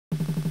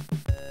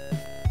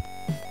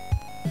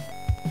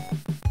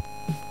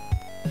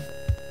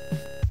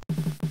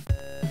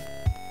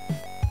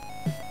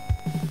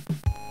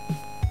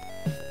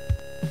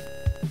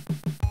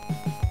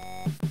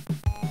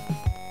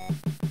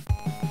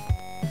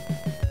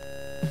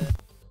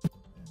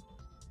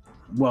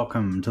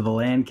Welcome to the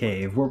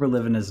LANCave, where we're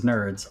living as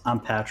nerds. I'm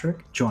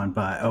Patrick, joined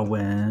by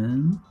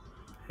Owen.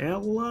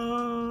 Hello.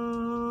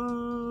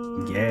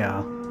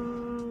 Yeah,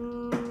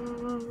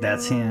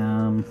 that's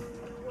him.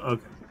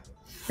 Okay.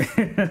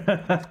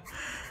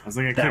 I was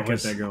like, I could get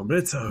that going, but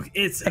it's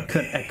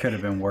okay. It could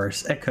have been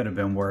worse. It could have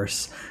been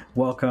worse.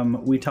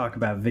 Welcome. We talk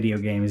about video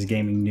games,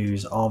 gaming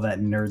news, all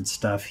that nerd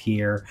stuff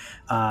here.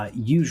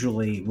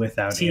 Usually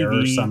without TV,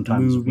 error,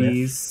 sometimes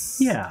movies.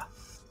 with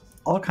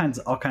all kinds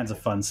of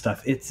fun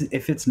stuff.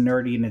 If it's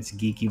nerdy and it's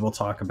geeky, we'll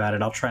talk about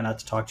it. I'll try not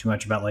to talk too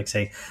much about, like,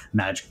 say,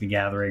 Magic the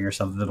Gathering or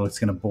something that's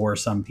going to bore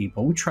some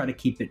people. We try to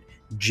keep it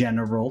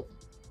general,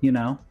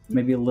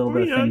 maybe a little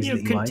bit of things that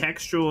you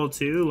contextual like.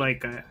 too.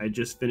 Like I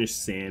just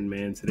finished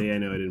Sandman today. I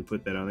know I didn't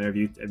put that on there.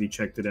 Have you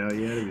checked it out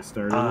yet? Have you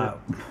started it?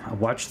 I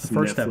watched the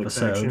first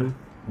episode. Action.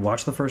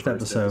 Watched the first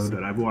episode.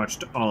 I've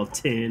watched all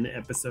 10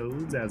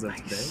 episodes as of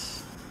today.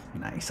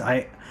 Nice.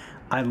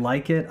 I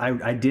like it.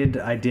 I did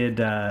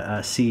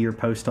see your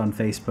post on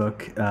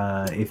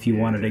Facebook. If you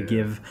wanted to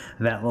give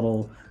that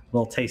little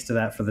taste of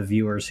that for the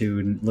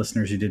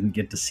listeners who didn't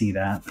get to see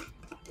that,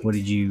 what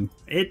did you?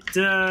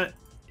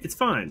 It's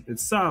fine.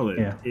 It's solid.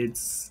 Yeah.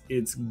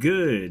 It's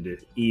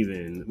good.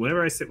 Even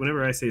whenever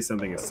I say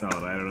something is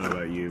solid, I don't know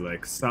about you.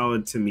 Like,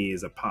 solid to me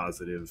is a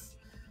positive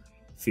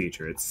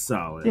feature. It's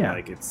solid. Yeah.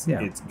 Like it's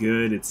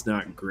good. It's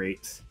not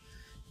great.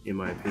 In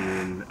my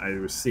opinion, I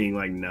was seeing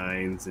like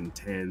 9s and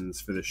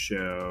 10s for the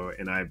show,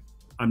 and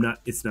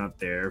it's not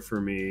there for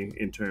me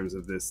in terms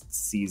of this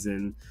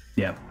season.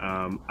 Yeah.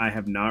 I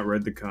have not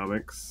read the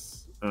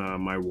comics.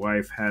 My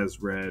wife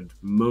has read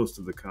most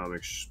of the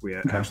comics. We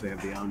actually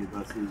have the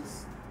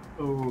omnibuses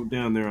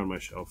down there on my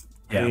shelf.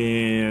 Yeah.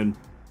 And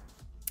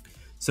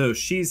so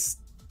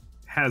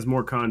has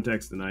more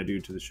context than I do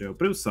to the show,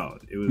 but it was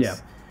solid. It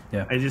was.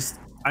 Yeah.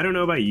 I don't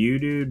know about you,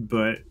 dude,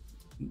 but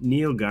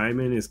Neil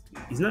Gaiman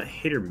he's not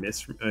hit or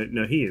miss.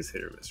 No, he is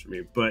hit or miss for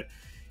me. But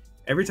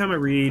every time I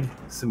read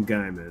some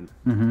Gaiman,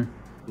 I'm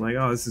like,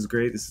 oh, this is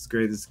great, this is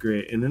great, this is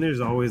great. And then there's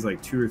always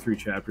like 2 or 3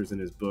 chapters in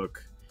his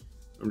book.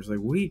 I'm just like,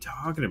 what are you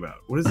talking about?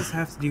 What does this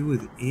have to do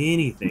with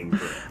anything,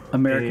 bro?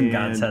 American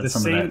Gods had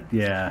some of that.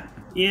 Yeah.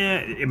 Yeah,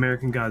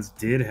 American Gods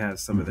did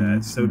have some of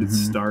that. So did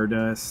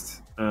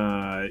Stardust.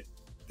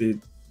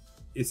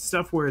 It's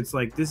stuff where it's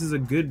like, this is a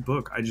good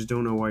book. I just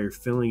don't know why you're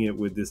filling it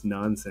with this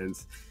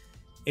nonsense.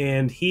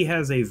 And he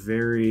has a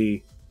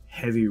very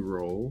heavy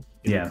role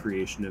in the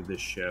creation of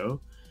this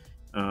show,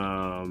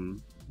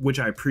 which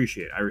I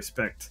appreciate. I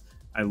respect.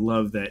 I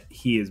love that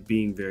he is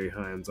being very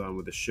hands-on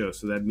with the show.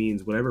 So that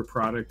means whatever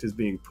product is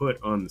being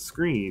put on the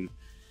screen,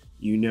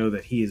 you know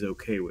that he is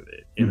okay with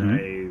it. And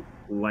I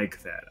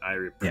like that. I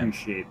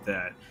appreciate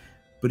that.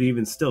 But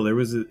even still,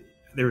 it's a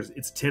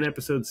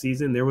 10-episode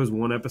season. There was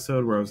one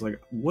episode where I was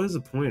like, what is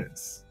the point of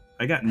this?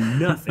 I got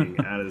nothing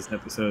out of this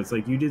episode. It's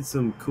like, you did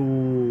some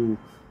cool...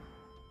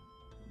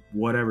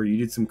 whatever, you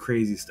did some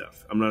crazy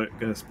stuff. I'm not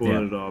going to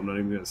spoil it at all. I'm not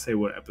even going to say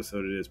what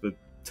episode it is, but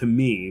to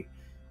me,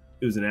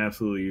 it was an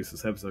absolutely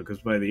useless episode, because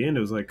by the end, it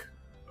was like,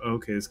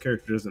 okay, this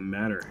character doesn't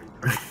matter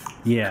anymore.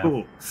 Yeah.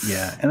 Cool.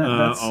 Yeah.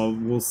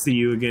 And we'll see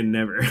you again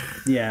never.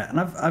 Yeah, and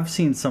I've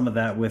seen some of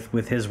that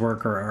with his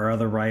work or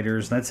other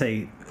writers, and I'd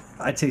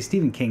say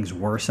Stephen King's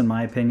worse, in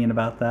my opinion,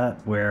 about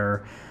that,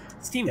 where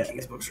Stephen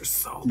King's books are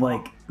so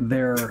like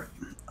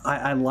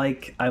I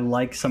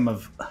like some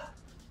of...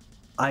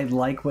 I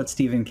like what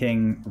Stephen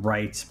King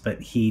writes,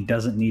 but he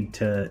doesn't need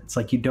to... It's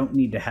like, it doesn't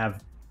need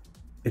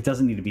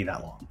to be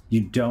that long.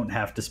 You don't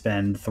have to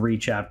spend 3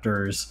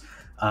 chapters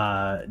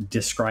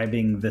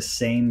describing the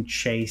same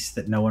chase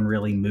that no one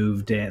really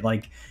moved in.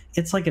 Like,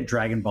 it's like a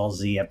Dragon Ball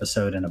Z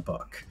episode in a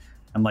book.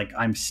 I'm like,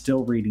 I'm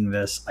still reading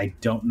this. I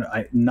don't know.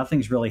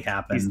 Nothing's really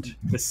happened.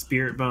 The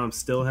spirit bomb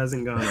still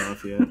hasn't gone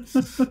off yet.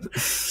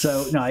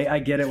 So no, I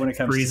get it when it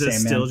comes to Sandman.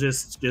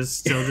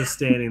 still just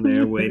standing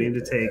there waiting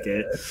to take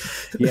it.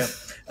 Yep.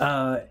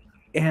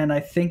 And I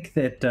think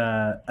that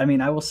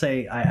I will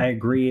say I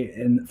agree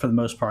for the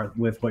most part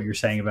with what you're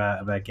saying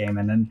about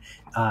Gaiman and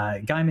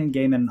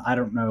Gaiman. I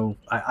don't know.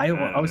 I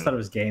always thought it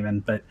was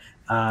Gaiman, but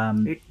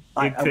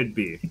it could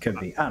be. It could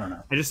be. I don't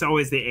know. I just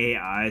always the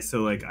AI.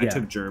 So like, I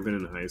took German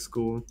in high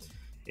school,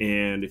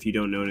 and if you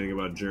don't know anything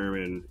about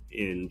German,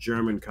 in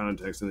German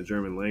context, in the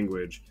German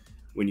language,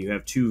 when you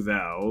have 2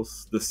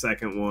 vowels, the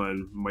second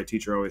one, my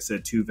teacher always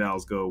said 2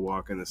 vowels go a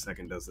walk and the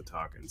second does the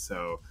talking.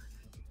 So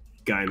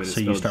Gaiman is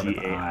spelled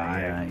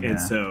G-A-I, and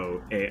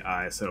so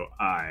AI, so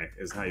I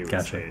is how you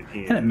would say it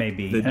in and it may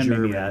be the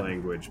German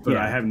language. But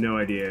I have no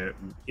idea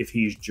if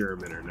he's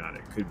German or not.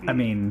 It could be. I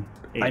mean,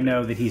 I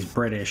know that he's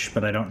British,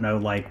 but I don't know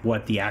like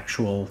what the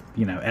actual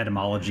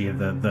etymology of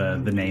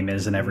the name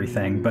is and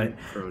everything. But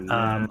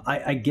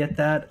I get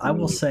that. I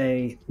will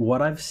say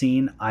what I've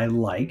seen I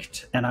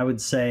liked, and I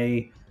would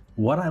say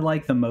what I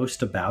like the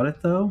most about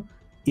it though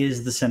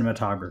is the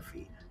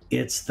cinematography.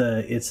 It's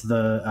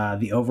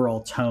the overall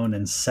tone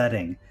and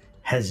setting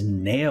has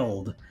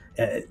nailed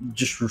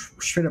just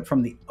straight up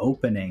from the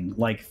opening,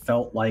 like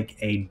felt like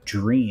a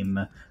dream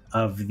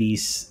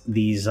these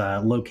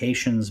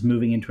locations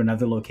moving into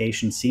another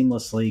location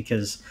seamlessly,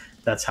 because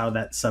that's how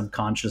that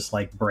subconscious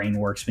like brain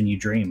works when you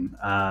dream.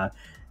 I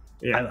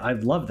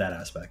love that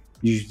aspect.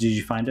 Did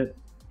you find it,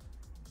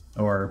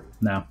 or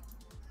no?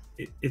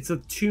 It's a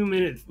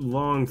 2-minute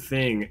long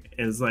thing.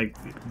 It's like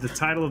the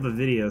title of the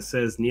video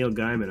says Neil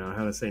Gaiman on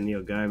how to say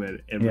Neil Gaiman,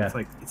 and it's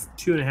like it's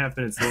 2.5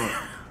 minutes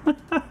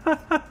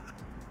long.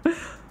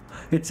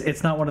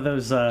 It's not one of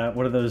those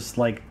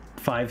like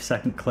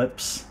 5-second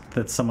clips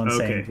that someone's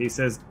saying. Okay, he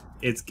says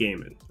it's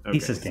Gaiman. Okay, he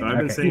says Gaiman. So I've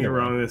been saying it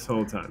wrong this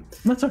whole time.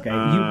 That's okay.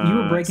 You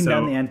were breaking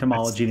down the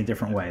entomology in a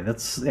different way.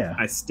 That's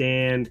I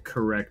stand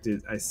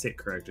corrected. I sit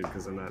corrected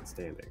because I'm not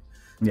standing.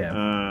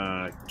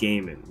 Yeah.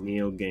 Gaiman,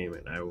 Neil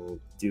Gaiman. I will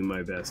do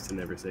my best to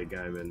never say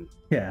Gaiman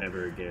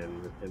ever again,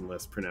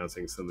 unless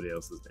pronouncing somebody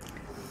else's name.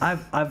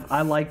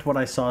 I liked what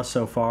I saw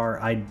so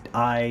far.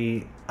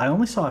 I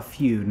only saw a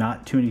few,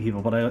 not too many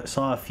people, but I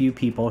saw a few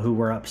people who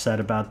were upset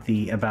about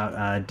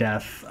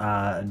Death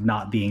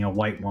not being a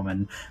white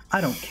woman. I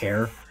don't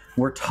care.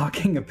 We're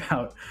talking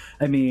about.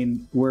 I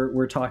mean,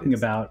 we're talking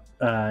about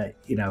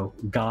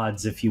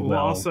gods, if you will.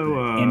 Well, also,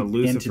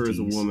 Lucifer is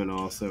a entities. woman,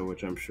 also,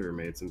 which I'm sure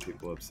made some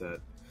people upset.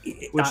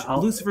 Which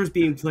Lucifer's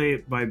being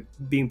played by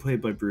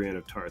Brienne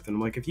of Tarth, and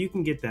I'm like, if you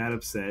can get that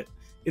upset,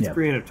 it's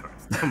Brienne of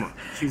Tarth. Come on,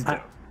 she's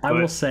dope. I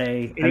will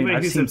say,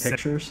 I've seen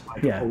pictures.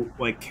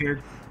 Like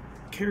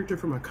character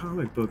from a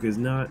comic book is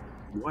not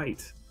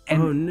white.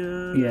 And, oh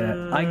no.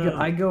 Yeah,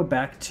 I go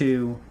back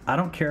to, I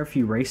don't care if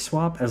you race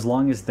swap as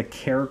long as the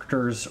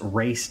character's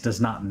race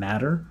does not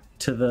matter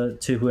to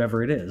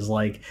whoever it is.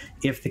 Like,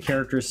 if the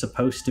character is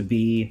supposed to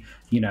be,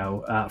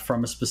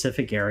 from a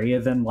specific area,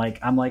 then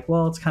I'm like,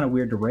 well, it's kind of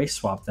weird to race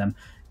swap them.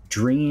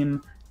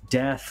 Dream,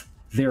 Death,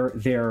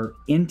 they're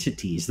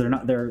entities. They're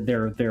not.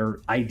 They're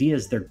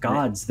ideas. They're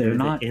gods. They're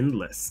not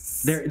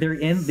endless. They're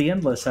in the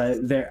endless.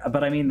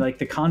 But I mean, like,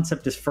 the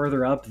concept is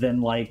further up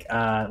than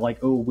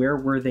oh, where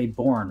were they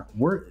born?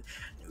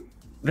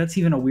 That's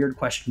even a weird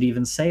question to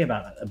even say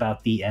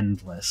about the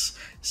endless.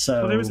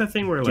 So there was that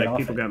thing where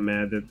people got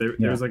mad that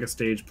there was like a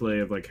stage play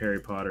of like Harry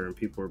Potter, and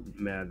people were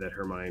mad that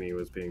Hermione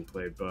was being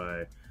played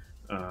by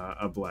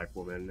a black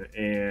woman,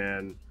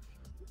 and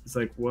it's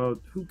like, well,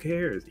 who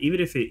cares? Even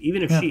if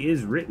she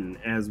is written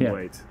as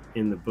white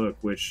in the book,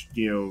 which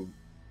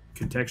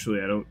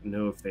contextually, I don't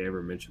know if they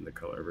ever mentioned the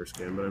color of her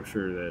skin, but I'm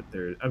sure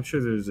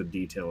there's a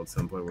detail at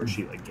some point where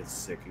she gets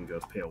sick and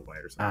goes pale white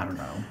or something.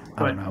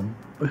 I don't know.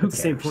 But who cares? At the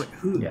same point,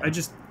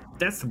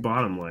 that's the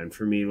bottom line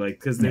for me. Like,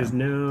 because there's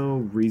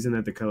no reason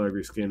that the color of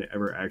your skin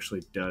ever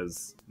actually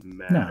does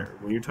matter. No.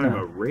 When you're talking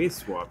about race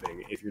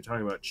swapping, if you're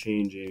talking about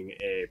changing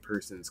a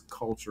person's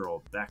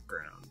cultural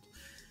background.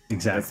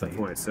 Exactly. That's the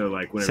point. So,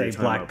 like, whenever say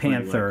Black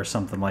Panther or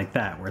something like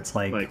that, where it's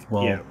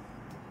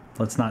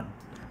let's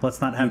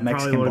not have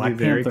Mexican Black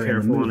Panther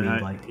in the movie.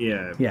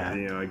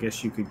 I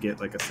guess you could get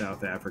like a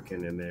South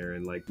African in there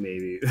and like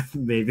maybe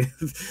make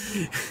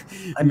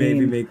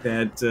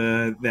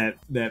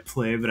that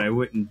play, but I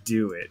wouldn't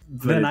do it.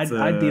 But then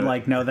I'd be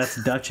like, no,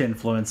 that's Dutch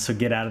influence, so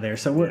get out of there.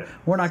 So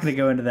we're not going to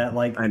go into that.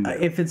 Like,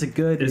 if it's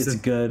good, it's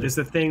good. There's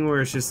a thing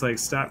where it's just like,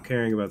 stop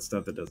caring about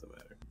stuff that doesn't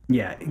matter.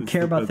 Yeah,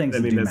 care about things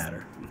that do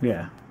matter.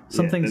 Yeah,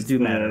 some things do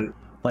matter.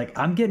 Like,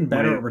 I'm getting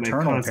better at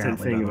Returnal,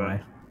 apparently, by the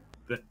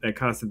way. That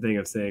constant thing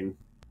of saying,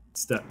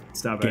 Stop.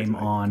 Game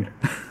on.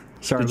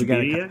 Sorry, did you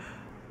beat it yet?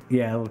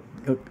 Yeah.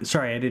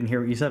 Sorry, I didn't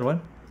hear what you said.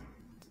 What?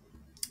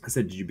 I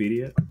said, did you beat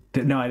it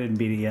yet? No, I didn't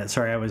beat it yet.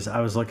 Sorry, I was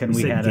looking. You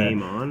said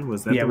game on.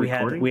 Was that the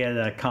recording? We had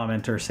a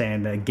commenter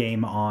saying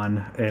game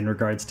on in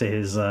regards to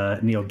his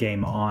Neil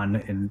Game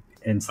on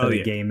instead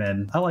of game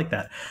in. I like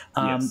that.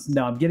 Yes.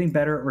 No, I'm getting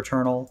better at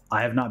Returnal.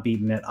 I have not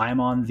beaten it. I'm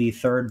on the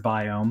 3rd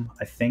biome.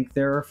 I think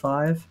there are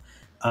 5.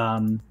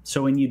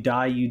 So when you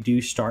die, you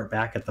do start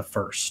back at the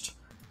 1st.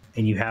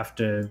 And you have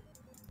to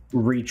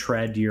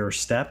retread your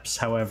steps.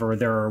 However,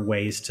 there are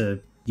ways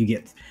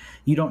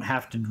you don't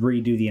have to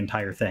redo the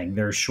entire thing.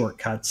 There's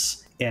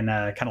shortcuts and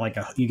kind of like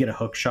you get a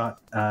hook shot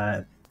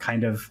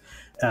kind of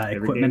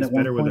equipment at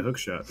one point. Better with a hook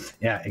shot.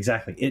 Yeah,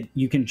 exactly.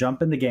 You can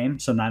jump in the game,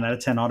 so 9 out of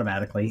 10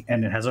 automatically,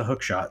 and it has a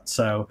hook shot.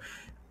 So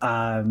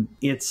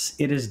it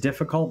is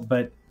difficult,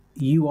 but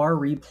you are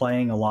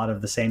replaying a lot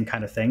of the same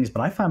kind of things.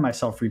 But I find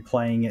myself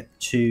replaying it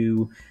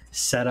to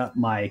set up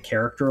my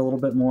character a little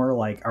bit more.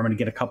 Like, I'm going to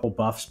get a couple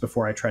buffs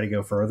before I try to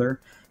go further,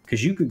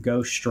 because you could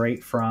go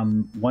straight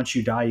from, once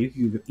you die,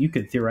 you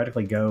could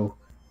theoretically go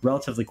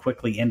relatively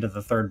quickly into the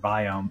 3rd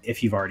biome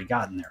if you've already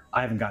gotten there.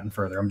 I haven't gotten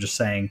further. I'm just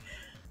saying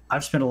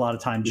I've spent a lot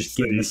of time just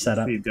getting the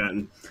setup. You've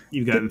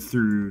gotten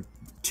through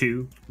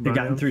 2. I've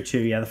gotten through 2.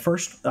 Yeah, the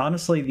first,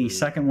 honestly, the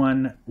second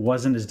one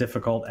wasn't as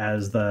difficult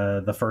as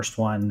the first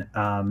one.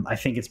 I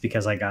think it's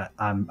because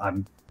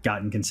I'm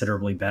gotten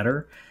considerably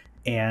better,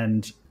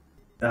 and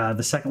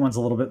the second one's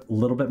a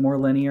little bit more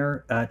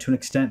linear to an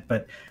extent,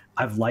 but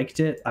I've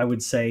liked it. I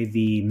would say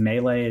the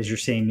melee, as you're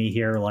seeing me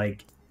here,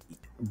 like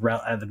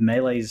the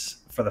melees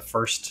for the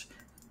first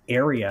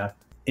area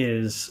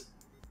is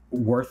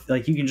worth,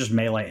 you can just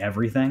melee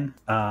everything,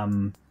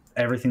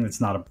 everything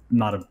that's not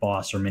a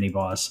boss or mini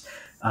boss.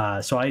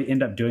 So I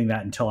end up doing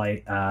that until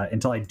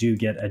I do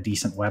get a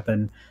decent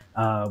weapon.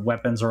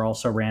 Weapons are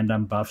also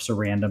random, buffs are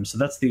random. So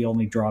that's the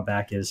only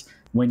drawback is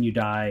when you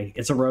die,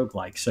 it's a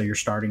roguelike. So you're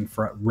starting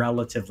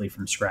relatively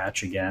from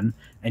scratch again,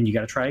 and you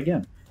got to try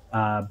again.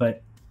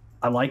 But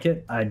I like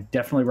it. I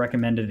definitely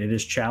recommend it. It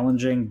is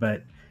challenging,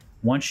 but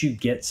once you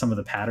get some of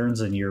the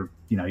patterns, and you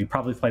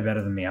probably play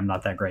better than me. I'm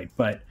not that great,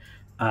 but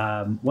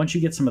once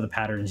you get some of the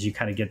patterns, you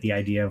kind of get the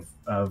idea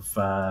of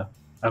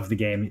the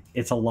game.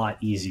 It's a lot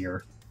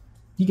easier.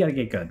 You got to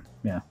get good.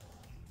 Yeah.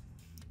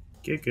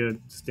 Get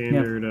good.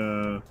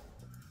 Standard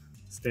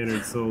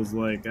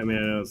Souls-like. I mean,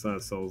 I know it's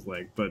not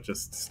Souls-like, but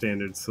just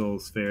standard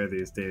Souls fare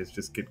these days.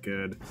 Just get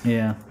good.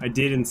 Yeah. I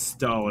did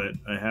install it.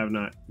 I have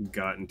not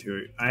gotten to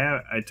it.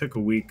 I took a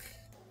week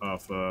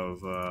off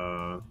of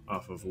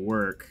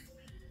work,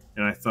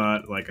 and I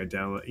thought I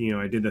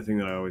did the thing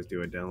that I always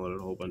do. I downloaded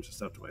a whole bunch of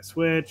stuff to my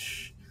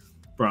Switch,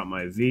 brought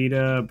my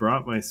Vita,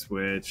 brought my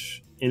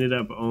Switch, ended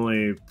up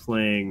only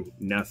playing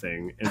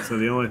nothing. And so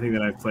the only thing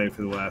that I've played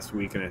for the last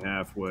week and a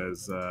half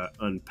was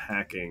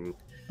Unpacking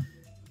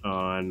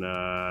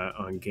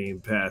on Game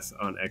Pass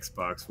on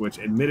Xbox, which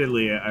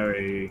admittedly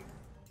I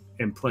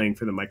am playing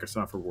for the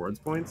Microsoft Rewards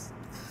points.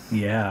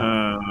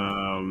 Yeah.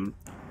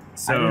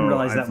 So I didn't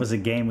realize that was a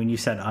game. When you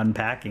said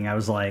Unpacking, I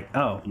was like,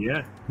 oh,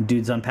 yeah,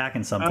 dude's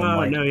unpacking something. Oh,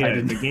 like, no,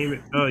 yeah, the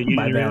game. Oh, you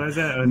didn't realize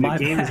that? Oh, the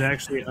game is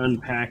actually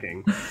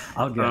Unpacking.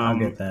 I'll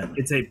get that.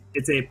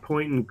 It's a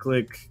point and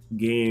click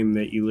game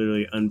that you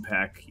literally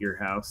unpack your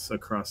house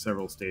across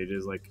several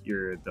stages.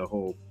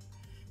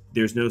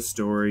 There's no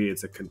story.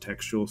 It's a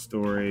contextual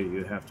story.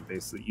 You have to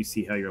you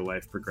see how your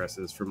life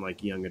progresses from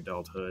young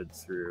adulthood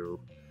through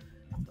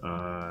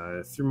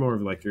more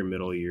of your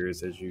middle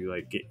years as you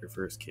get your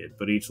first kid.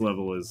 But each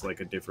level is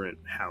a different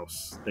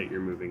house that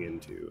you're moving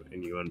into,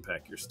 and you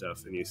unpack your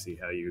stuff and you see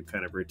how you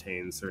kind of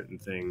retain certain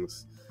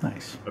things.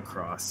 Nice.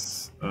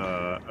 Across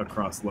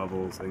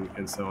levels,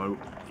 and so on.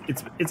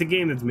 It's a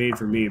game that's made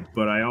for me.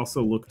 But I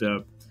also looked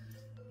up.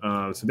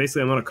 So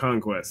basically, I'm on a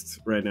conquest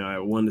right now. I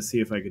wanted to see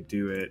if I could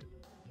do it.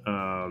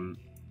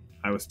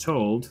 I was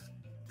told,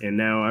 and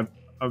now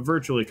I've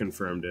virtually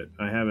confirmed it.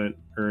 I haven't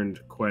earned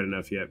quite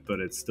enough yet, but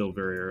it's still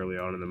very early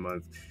on in the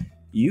month.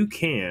 You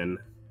can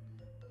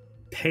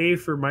pay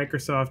for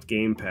Microsoft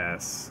Game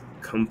Pass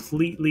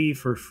completely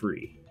for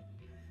free.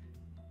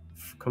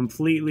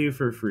 Completely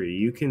for free.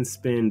 You can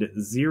spend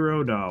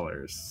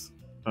 $0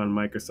 on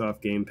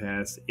Microsoft Game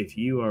Pass if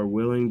you are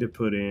willing to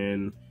put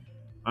in,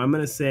 I'm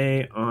going to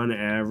say on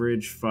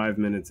average, 5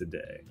 minutes a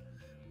day.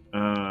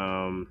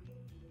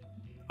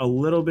 A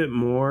little bit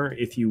more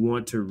if you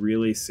want to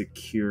really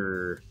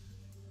secure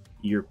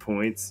your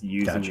points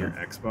using your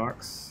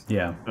Xbox.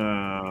 Yeah.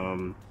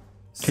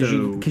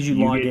 Because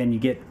you log in, you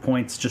get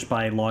points just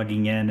by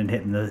logging in and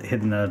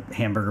hitting the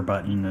hamburger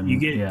button, and you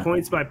get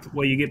points by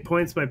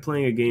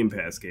playing a Game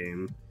Pass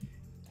game.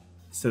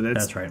 So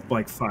that's right.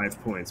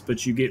 5 points,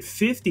 but you get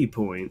 50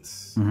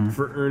 points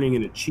for earning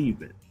an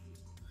achievement.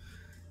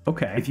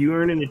 Okay. If you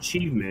earn an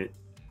achievement,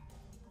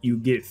 you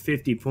get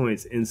 50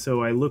 points. And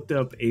so I looked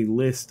up a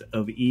list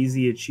of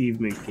easy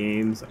achievement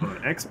games on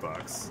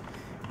Xbox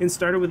and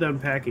started with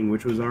Unpacking,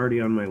 which was already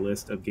on my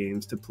list of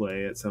games to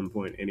play at some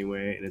point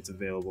anyway, and it's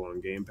available on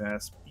Game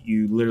Pass.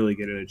 You literally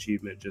get an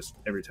achievement just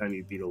every time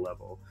you beat a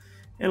level.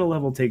 And a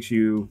level takes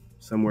you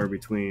somewhere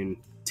between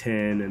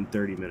 10 and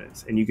 30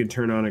 minutes. And you can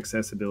turn on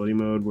accessibility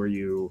mode where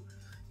you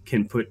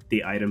can put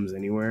the items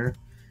anywhere.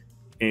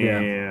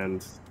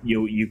 And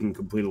you can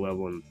complete a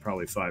level in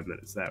probably 5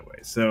 minutes that way.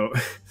 So...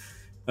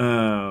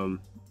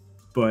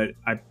 but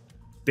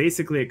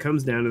it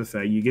comes down to the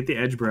fact you get the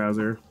Edge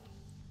browser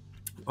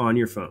on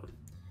your phone,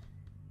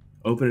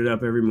 open it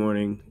up every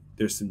morning.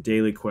 There's some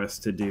daily quests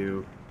to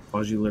do.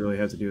 All you literally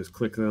have to do is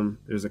click them.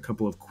 There's a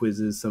couple of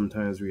quizzes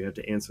sometimes where you have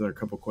to answer a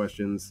couple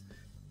questions.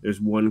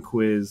 There's one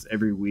quiz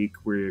every week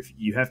where if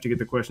you have to get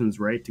the questions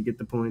right to get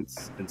the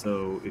points. And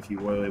so if you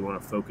really want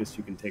to focus,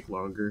 you can take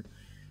longer.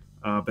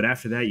 But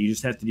after that, you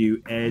just have to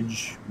do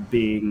Edge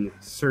Bing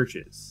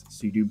searches.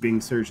 So you do Bing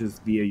searches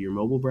via your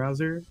mobile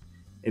browser,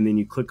 and then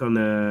you click on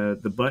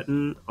the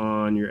button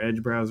on your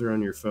Edge browser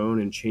on your phone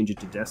and change it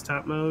to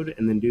desktop mode,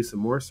 and then do some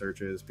more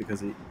searches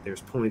because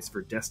there's points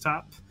for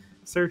desktop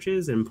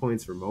searches and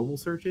points for mobile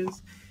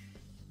searches.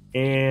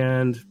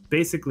 And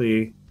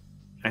basically,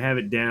 I have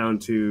it down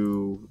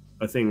to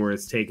a thing where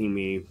it's taking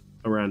me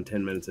around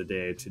 10 minutes a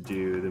day to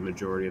do the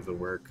majority of the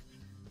work.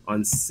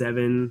 On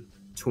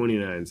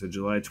 7/29, so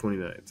July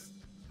 29th,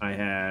 I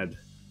had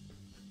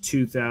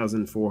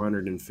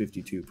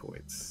 2,452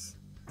 points.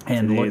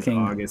 And today looking, is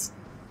August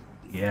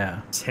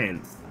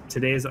 10th.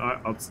 Today is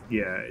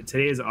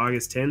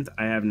August 10th.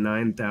 I have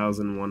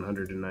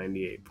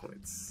 9,198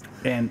 points.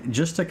 And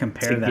just to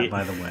compare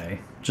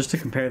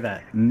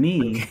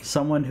me,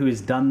 someone who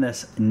has done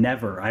this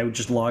never. I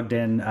just logged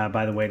in,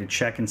 by the way, to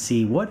check and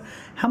see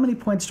how many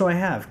points do I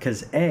have?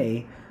 Because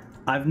A,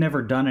 I've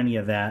never done any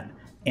of that,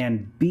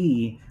 and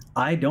B,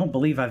 I don't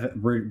believe I've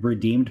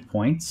redeemed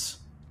points.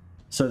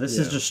 So this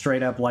is just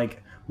straight up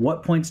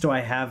what points do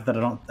I have that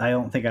I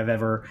don't think I've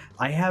ever.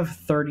 I have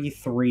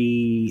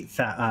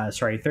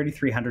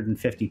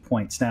 3,350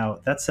 points. Now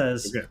that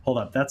says, Okay. hold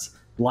up, that's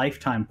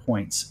lifetime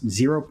points,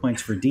 0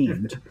 points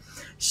redeemed.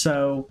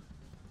 So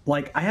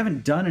like I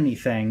haven't done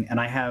anything, and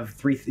I have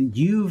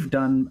you've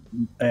done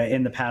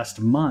in the past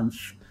month,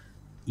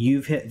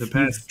 you've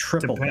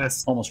tripled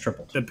that, almost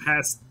tripled. The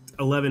past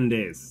 11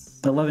 days.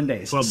 11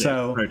 days. 12 days.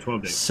 So, right,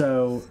 12 days.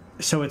 So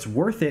it's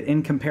worth it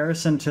in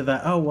comparison to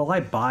the, oh, well, I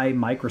buy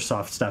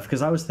Microsoft stuff.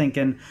 Because I was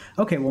thinking,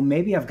 okay, well,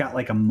 maybe I've got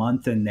like a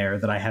month in there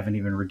that I haven't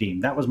even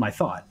redeemed. That was my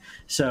thought.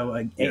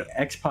 So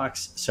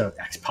Xbox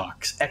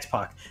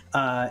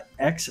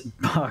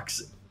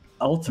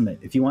Ultimate,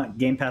 if you want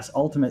Game Pass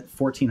Ultimate,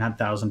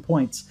 14,000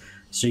 points.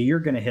 So you're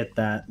going to hit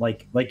that.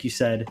 Like you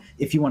said,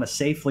 if you want to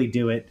safely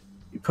do it,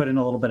 you put in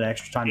a little bit of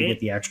extra time to get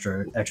the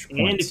extra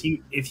points. And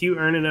if you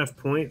earn enough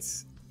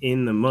points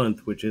in the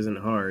month, which isn't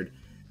hard,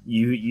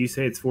 you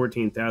say it's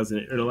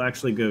 14,000, it'll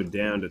actually go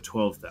down to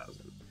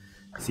 12,000.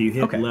 So you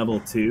hit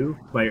level 2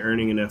 by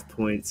earning enough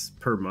points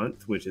per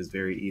month, which is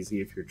very easy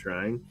if you're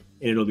trying,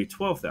 and it'll be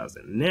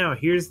 12,000. Now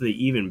here's the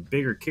even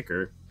bigger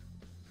kicker.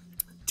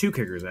 2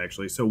 kickers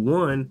actually. So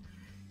one,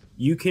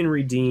 you can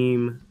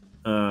redeem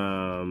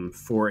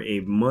for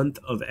a month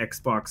of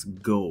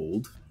Xbox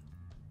Gold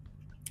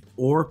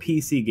or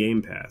PC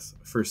Game Pass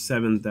for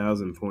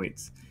 7,000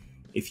 points.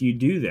 If you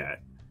do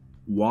that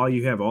while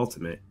you have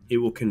Ultimate, it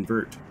will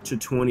convert to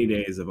 20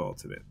 days of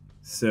Ultimate.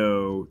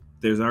 So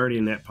there's already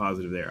a net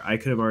positive there. I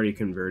could have already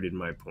converted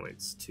my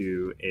points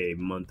to a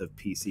month of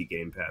PC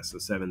Game Pass, so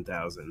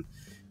 7,000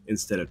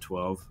 instead of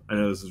 12. I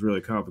know this is really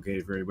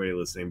complicated for anybody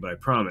listening, but I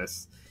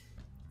promise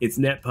it's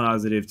net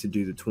positive to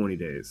do the 20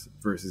 days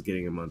versus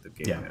getting a month of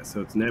Game Pass.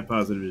 So it's net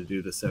positive to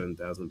do the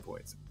 7,000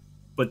 points.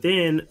 But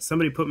then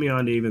somebody put me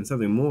on to even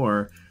something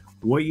more.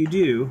 What you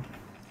do,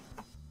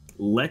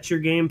 let your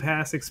Game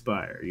Pass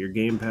expire, your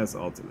Game Pass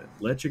Ultimate.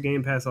 Let your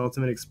Game Pass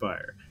Ultimate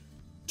expire.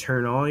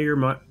 Turn all your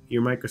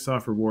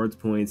Microsoft Rewards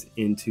points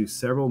into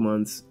several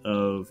months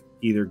of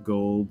either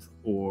Gold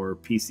or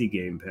PC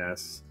Game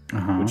Pass,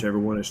 whichever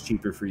one is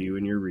cheaper for you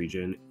in your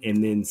region,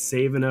 and then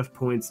save enough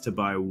points to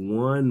buy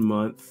 1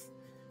 month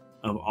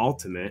of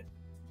Ultimate,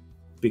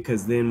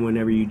 because then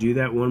whenever you do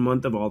that 1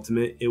 month of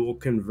Ultimate, it will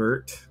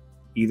convert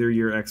either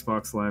your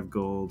Xbox Live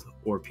Gold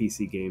or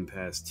PC Game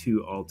Pass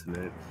to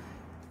Ultimate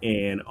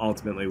and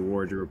ultimately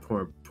reward your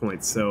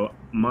points. So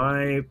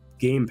my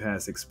Game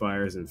Pass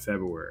expires in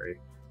February.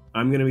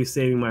 I'm going to be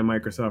saving my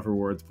Microsoft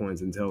Rewards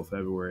points until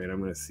February, and I'm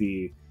going to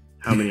see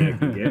how many I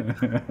can get,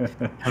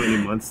 how many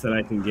months that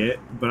I can get.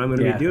 But I'm going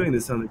to be doing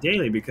this on the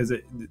daily because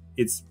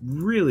it's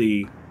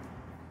really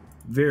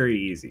very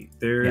easy.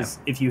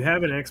 If you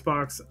have an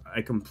Xbox,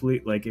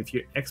 if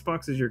your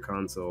Xbox is your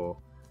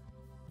console,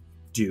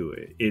 do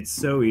it. It's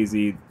so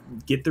easy.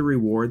 Get the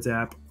rewards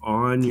app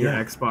on your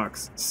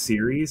Xbox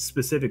Series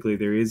specifically.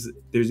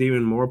 There's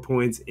even more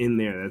points in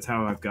there. That's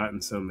how I've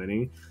gotten so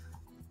many.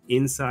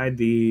 Inside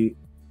the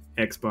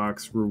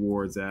Xbox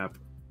rewards app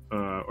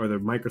or the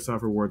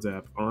Microsoft rewards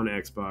app on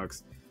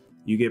Xbox,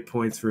 you get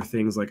points for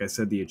things like I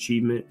said, the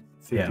achievement,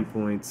 50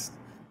 points.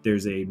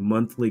 There's a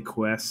monthly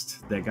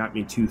quest that got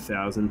me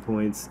 2,000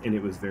 points, and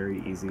it was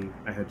very easy.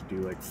 I had to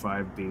do like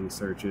 5 Bing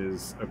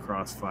searches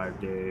across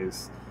 5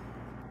 days,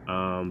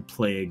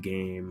 play a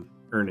game,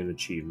 earn an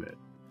achievement,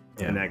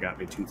 and that got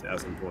me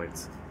 2,000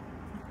 points.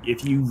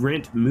 If you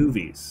rent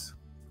movies,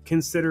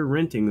 consider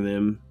renting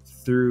them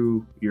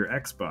through your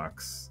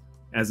Xbox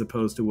as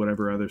opposed to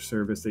whatever other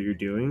service that you're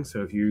doing.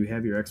 So if you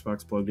have your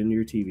Xbox plugged into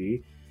your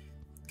TV,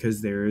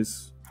 because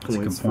there's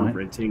points for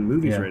renting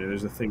movies right now.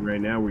 There's a thing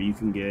right now where you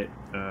can get,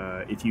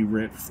 if you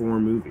rent 4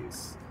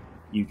 movies,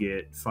 you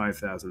get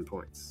 5,000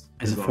 points.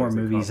 Is it 4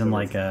 movies in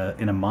like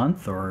in a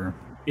month or?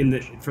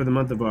 For the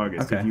month of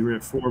August, if you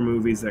rent 4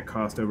 movies that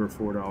cost over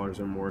 $4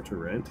 or more to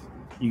rent,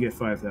 you get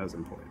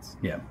 5,000 points.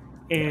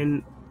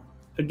 And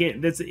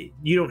again,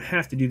 you don't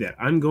have to do that.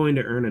 I'm going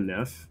to earn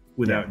enough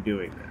without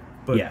doing that.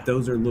 But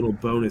those are little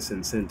bonus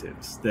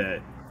incentives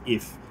that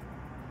if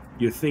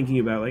you're thinking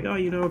about like, oh, I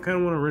kind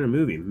of want to rent a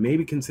movie,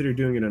 maybe consider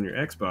doing it on your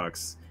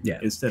Xbox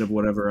instead of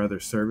whatever other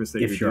service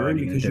that you're doing,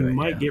 because you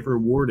might get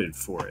rewarded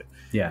for it.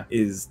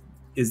 Is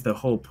the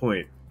whole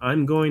point.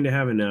 I'm going to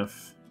have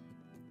enough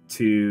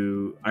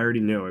I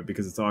already know it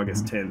because it's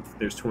August 10th.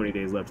 There's 20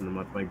 days left in the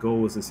month. My goal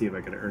was to see if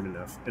I could earn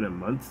enough in a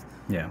month.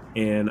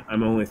 And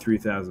I'm only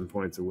 3,000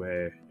 points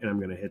away, and I'm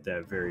going to hit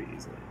that very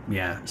easily.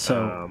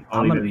 So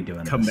I'm going to be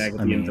doing come back at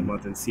the end of the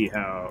month and see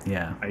how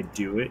I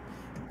do it.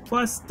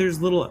 Plus,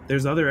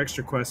 there's other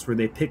extra quests where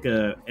they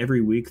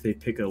every week they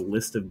pick a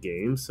list of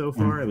games so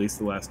far, at least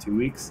the last 2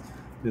 weeks.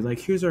 They're like,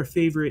 here's our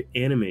favorite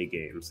anime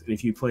games. And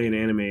if you play an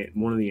anime,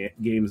 one of the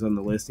games on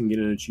the list and get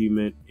an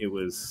achievement, it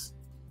was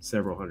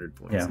several hundred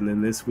points. And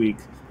then this week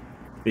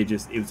it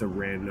was a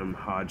random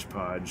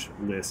hodgepodge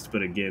list,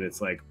 but again, it's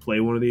like play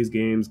one of these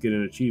games, get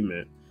an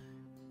achievement,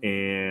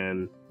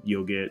 and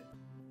you'll get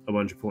a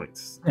bunch of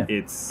points.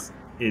 It's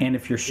And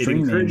if you're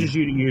streaming, it encourages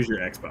you to use your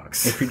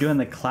Xbox. If you're doing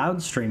the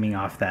cloud streaming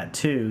off that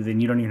too,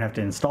 then you don't even have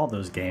to install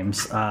those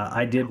games.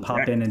 I did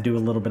pop in and do a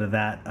little bit of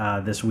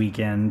that this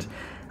weekend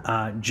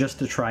just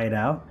to try it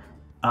out.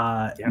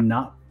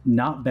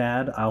 Not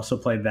bad. I also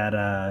played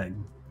that.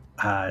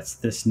 It's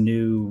this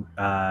new.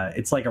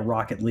 It's like a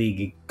Rocket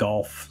League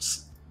golf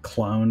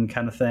clone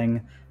kind of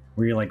thing,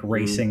 where you're like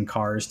racing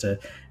cars to.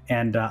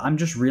 And I'm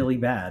just really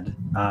bad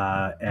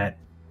at.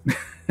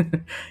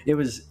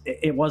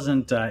 It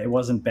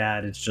wasn't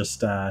bad. It's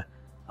just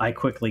I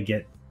quickly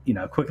get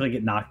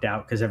knocked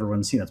out because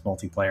everyone's it's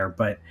multiplayer.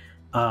 But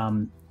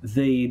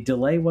the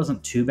delay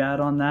wasn't too bad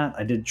on that.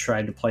 I did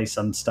try to play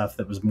some stuff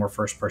that was more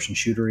first person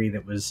shootery.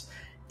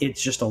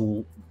 It's just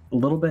a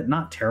little bit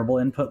not terrible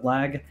input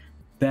lag,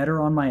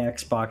 better on my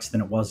Xbox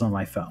than it was on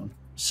my phone.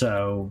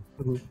 So,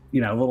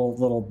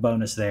 little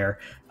bonus there.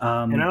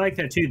 And I like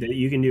that too, that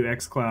you can do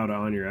xCloud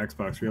on your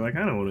Xbox where you're like,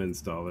 I don't want to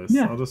install this.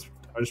 Yeah. I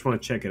just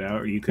want to check it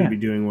out. Or you could be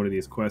doing one of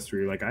these quests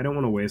where you're like, I don't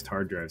want to waste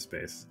hard drive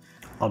space.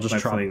 I'll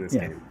just playing this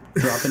game.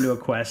 Drop into a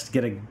quest,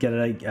 get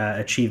a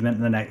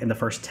achievement in the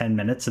first 10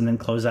 minutes, and then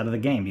close out of the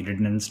game. You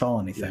didn't install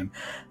anything.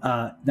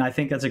 I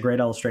think that's a great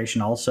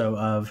illustration also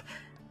of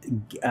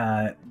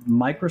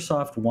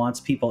Microsoft wants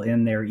people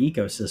in their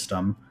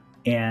ecosystem,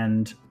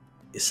 and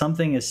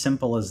something as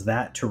simple as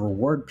that to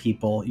reward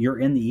people. You're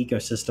in the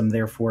ecosystem,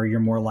 therefore you're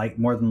more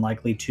than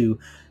likely to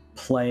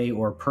play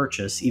or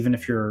purchase, even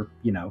if you're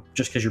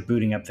just because you're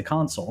booting up the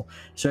console.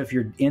 So if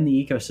you're in the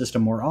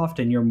ecosystem more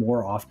often, you're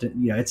more often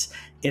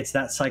it's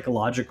that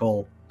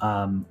psychological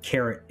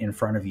carrot in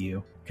front of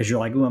you, because you're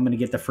like, ooh, I'm going to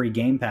get the free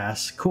Game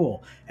Pass,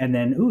 cool, and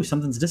then ooh,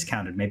 something's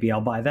discounted, maybe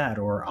I'll buy that,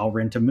 or I'll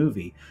rent a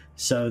movie.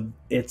 So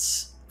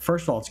it's,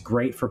 first of all, it's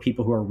great for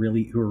people who are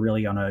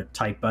really on a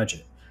tight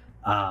budget.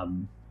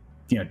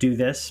 Do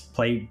this,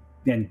 play,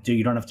 and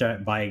you don't have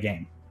to buy a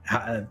game.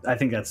 I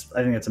think that's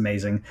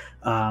amazing.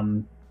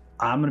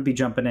 I'm going to be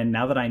jumping in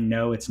now that I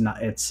know it's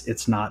not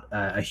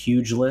a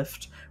huge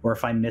lift, or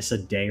if I miss a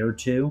day or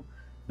two,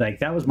 like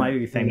that was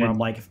my thing where I'm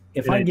like,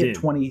 if I get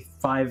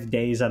 25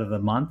 days out of the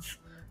month,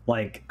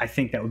 like I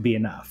think that would be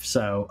enough.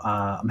 So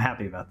I'm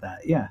happy about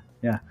that. Yeah.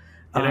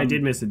 And I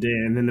did miss a day,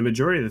 and then the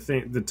majority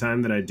of the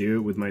time that I do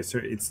it with my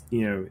it's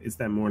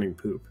that morning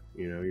poop.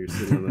 You're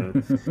sitting on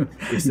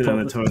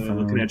the toilet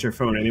looking at your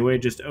phone anyway.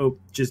 Just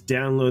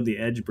download the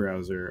Edge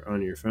browser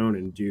on your phone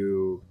and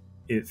do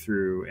it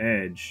through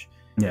Edge.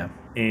 Yeah.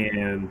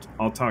 And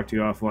I'll talk to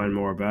you offline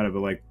more about it,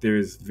 but like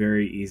there's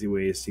very easy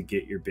ways to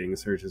get your Bing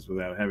searches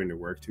without having to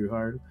work too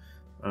hard.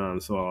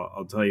 So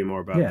I'll tell you more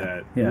about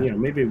that. Yeah. And,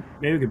 maybe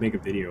we could make a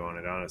video on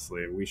it.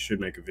 Honestly, we should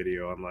make a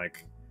video on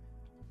like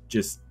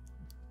just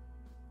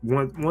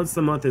once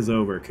the month is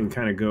over, can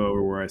kind of go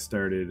over where I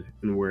started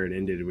and where it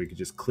ended. We could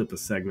just clip a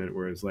segment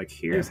where it's like,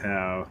 here's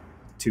how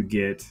to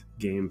get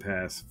Game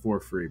Pass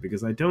for free,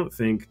 because I don't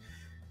think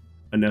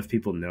enough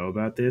people know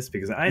about this,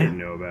 because I didn't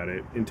know about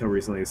it until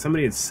recently.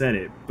 Somebody had said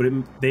it, but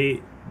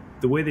the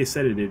way they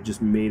said it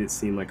just made it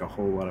seem like a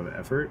whole lot of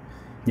effort.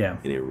 Yeah.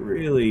 And it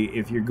really,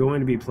 if you're going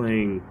to be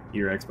playing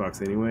your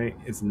Xbox anyway,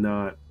 it's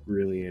not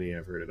really any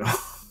effort at all.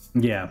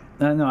 Yeah,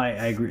 no, I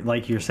agree.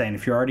 Like you're saying,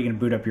 if you're already going to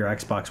boot up your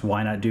Xbox,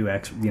 why not do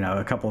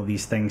a couple of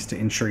these things to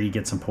ensure you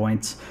get some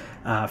points,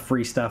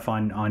 free stuff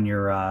on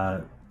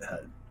your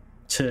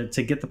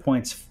to get the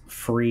points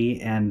free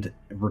and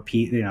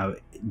repeat.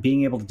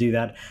 Being able to do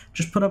that,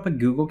 just put up a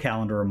Google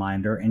Calendar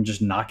reminder and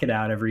just knock it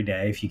out every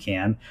day if you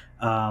can.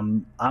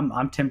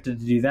 I'm tempted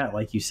to do that,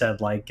 like you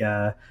said, like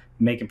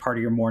make it part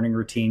of your morning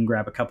routine.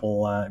 Grab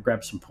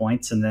some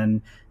points, and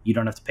then you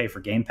don't have to pay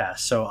for Game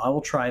Pass. So I will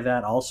try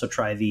that. I'll also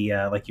try the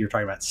like you were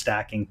talking about,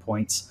 stacking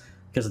points,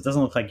 because it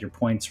doesn't look like your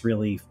points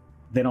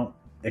they don't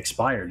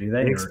expire, do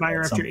they? They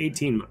expire after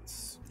 18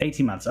 months.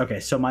 18 months. Okay,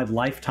 so my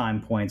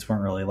lifetime points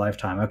weren't really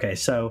lifetime. Okay,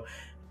 so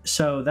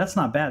that's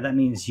not bad. That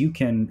means you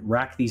can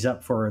rack these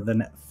up for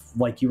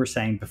like you were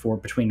saying before,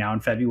 between now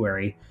and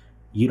February.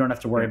 You don't have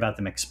to worry about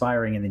them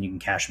expiring, and then you can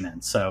cash them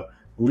in. So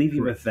leave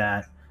you with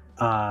that.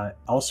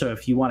 Also,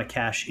 if you want to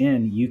cash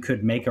in, you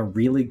could make a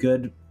really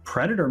good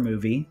Predator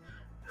movie,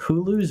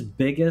 Hulu's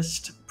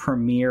biggest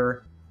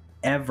premiere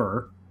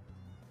ever.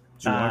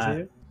 Did you watch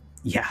it?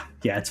 Yeah,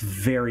 it's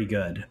very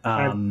good.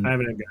 I haven't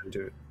gotten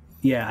to it.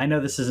 Yeah, I know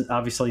this is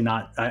obviously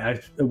not.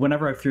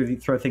 Whenever I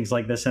throw things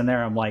like this in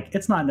there, I'm like,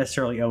 it's not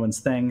necessarily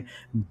Owen's thing,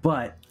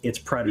 but it's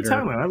Predator. What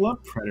are you talking about? I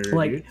love Predator.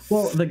 Like, dude.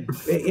 well,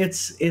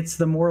 it's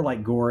the more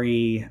like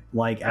gory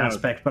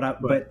aspect, but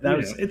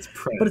it's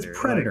Predator. But it's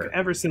Predator. Like,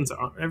 ever since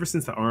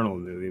the Arnold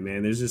movie,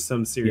 man. There's just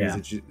some series.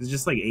 It's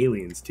just like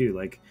Aliens too.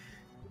 Like,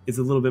 it's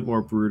a little bit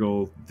more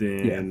brutal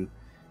than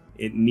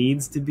it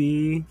needs to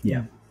be.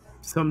 Yeah.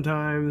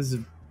 Sometimes,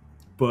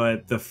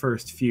 but the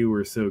first few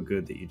were so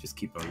good that you just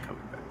keep on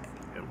coming back.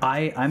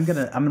 I'm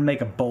gonna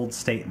make a bold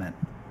statement,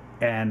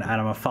 and I'm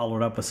gonna follow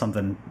it up with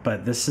something.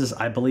 But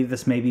I believe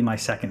this may be my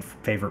second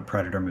favorite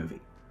Predator movie.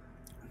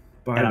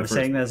 And I'm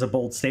saying that as a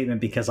bold statement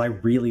because I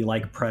really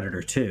like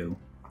Predator 2,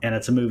 and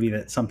it's a movie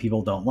that some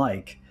people don't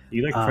like.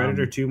 You like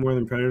Predator 2 more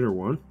than Predator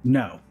 1?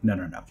 No.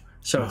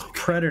 So it's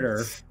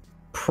Predator,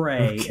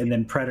 Prey, Okay. and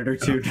then Predator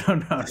 2.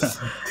 No.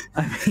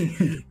 I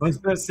mean, I was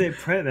about to say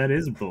that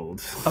is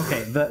bold.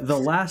 Okay, the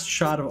last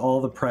shot of all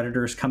the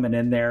Predators coming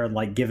in there,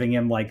 like giving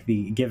him like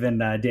giving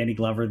Danny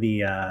Glover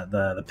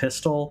the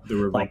pistol, The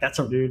revolver, like that's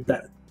a dude.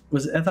 that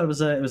was I thought it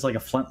was like a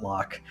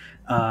flintlock,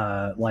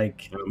 that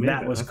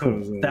was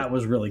cool. That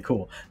was really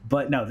cool.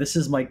 But no, this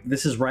is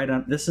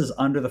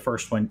under the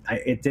first one.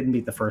 It didn't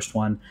beat the first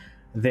one.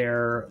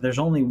 There's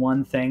only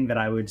one thing that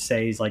I would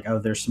say is like, oh,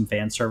 there's some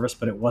fan service,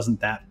 but it wasn't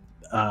that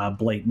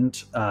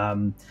blatant.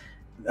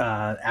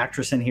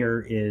 Actress in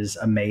here is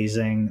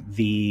amazing.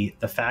 The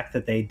fact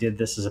that they did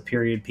this as a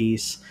period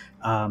piece,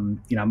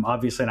 I'm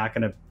obviously not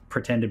going to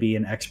pretend to be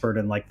an expert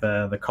in like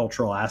the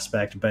cultural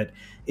aspect, but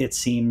it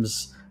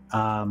seems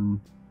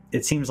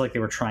like they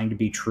were trying to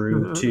be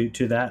true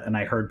to that. And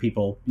I heard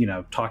people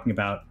talking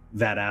about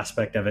that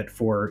aspect of it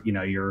for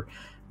your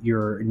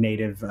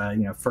native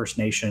First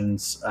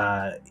Nations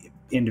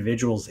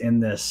individuals in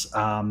this.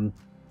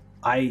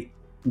 I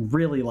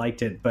really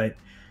liked it, but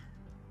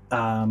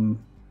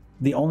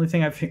the only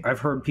thing I've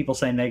heard people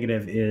say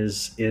negative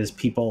is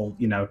people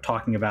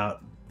talking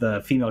about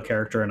the female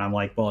character, and I'm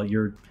like, well,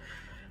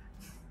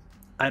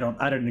 I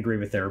didn't agree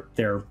with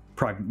their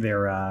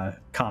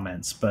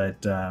comments,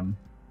 but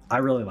I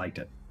really liked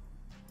it,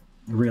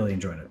 really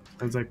enjoyed it.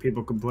 Sounds like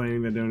people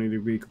complaining that don't need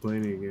to be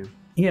complaining again.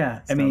 Yeah,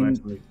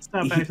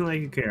 Stop acting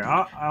like you care.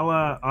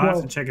 I'll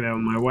have to check it out.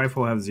 My wife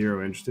will have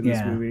zero interest in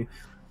this movie.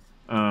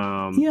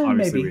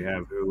 Obviously, we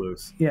have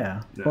Hulu's.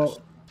 Yeah,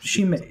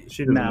 she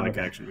doesn't like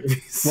action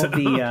movies. So.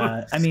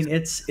 Well,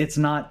 it's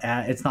not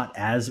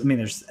as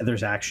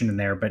there's action in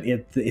there, but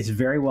it's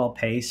very well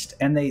paced,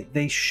 and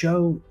they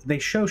show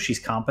she's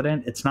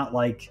competent. It's not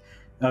like,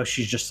 oh,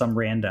 she's just some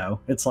rando.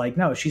 It's like,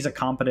 no, she's a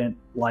competent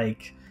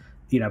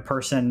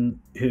person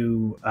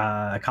who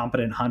a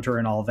competent hunter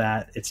and all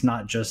that. It's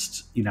not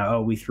just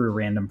oh, we threw a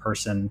random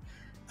person,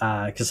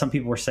 because some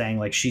people were saying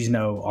like she's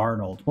no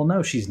Arnold. Well,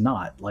 no, she's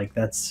not. Like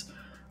that's.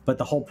 But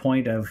the whole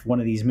point of one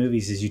of these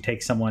movies is you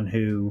take someone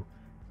who,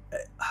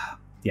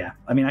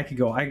 I could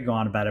go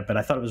on about it, but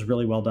I thought it was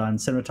really well done,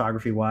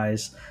 cinematography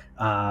wise,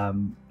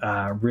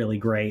 really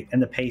great,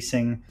 and the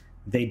pacing.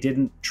 They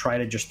didn't try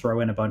to just throw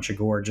in a bunch of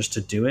gore just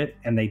to do it,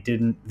 and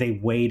they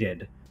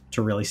waited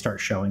to really start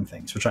showing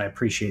things, which I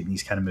appreciate in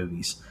these kind of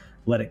movies.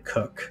 Let it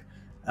cook,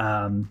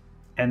 and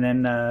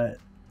then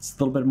it's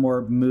a little bit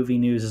more movie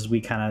news as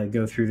we kind of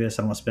go through this.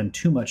 I don't want to spend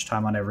too much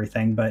time on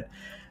everything, but.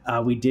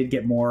 We did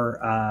get more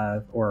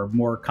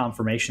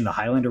confirmation the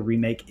Highlander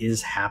remake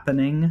is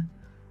happening,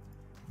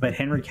 but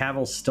Henry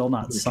Cavill's still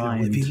not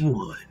signed.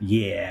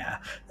 Yeah,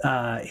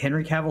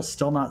 Henry Cavill's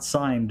still not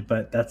signed,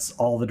 but that's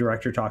all the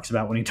director talks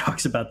about when he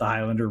talks about the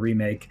Highlander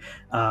remake.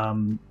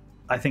 I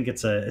think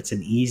it's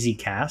an easy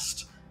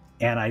cast,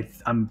 and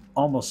I'm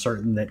almost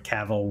certain that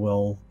Cavill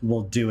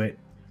will do it,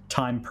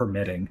 time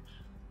permitting.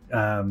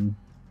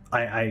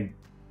 I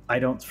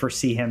don't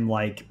foresee him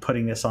like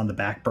putting this on the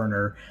back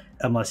burner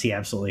unless he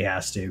absolutely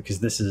has to,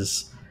 because this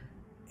is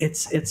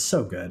it's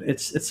so good.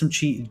 It's some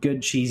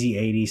good cheesy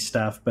 80s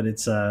stuff, but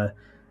it's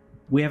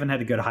we haven't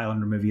had a good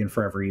Highlander movie in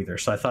forever either.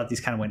 So I thought these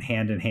kind of went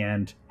hand in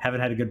hand.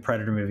 Haven't had a good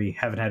Predator movie.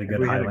 Haven't had a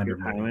good Highlander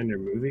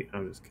movie.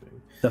 I'm just kidding.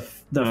 The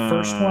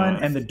first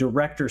one and the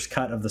director's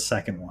cut of the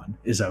second one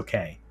is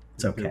okay.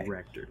 It's okay.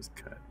 Director's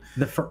cut.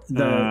 Do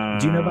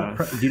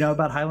you know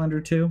about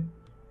Highlander 2?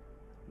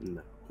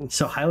 No.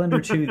 So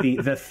Highlander 2,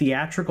 the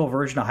theatrical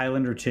version of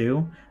Highlander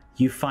 2,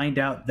 you find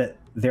out that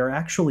they're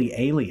actually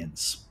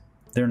aliens.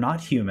 They're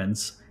not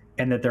humans,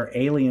 and that they're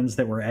aliens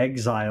that were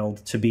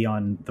exiled to be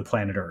on the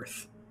planet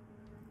Earth.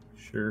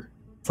 Sure.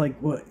 It's like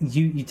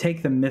you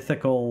take the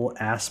mythical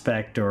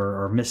aspect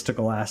or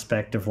mystical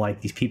aspect of like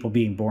these people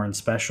being born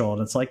special,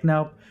 and it's like,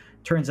 no,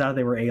 turns out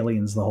they were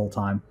aliens the whole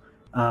time.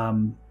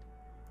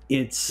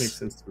 Makes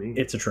sense to me.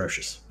 It's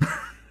atrocious.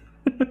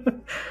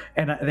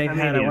 And they've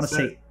had, I want to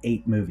say,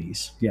 8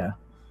 movies. Yeah.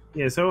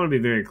 Yeah, so I want to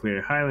be very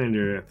clear.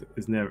 Highlander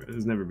has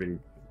never been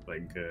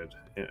like good.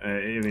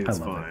 It's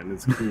fine.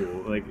 It's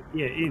cool. Like,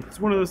 yeah, it's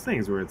one of those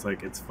things where it's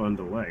like it's fun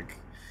to like.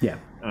 Yeah.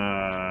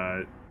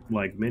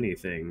 Like many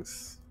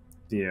things,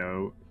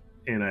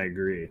 and I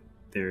agree.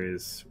 There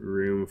is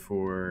room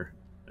for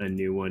a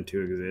new one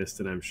to exist,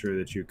 and I'm sure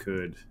that you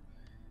could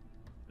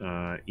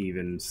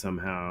even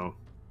somehow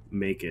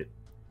make it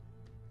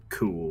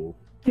cool.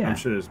 Yeah. I'm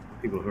sure there's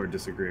people who are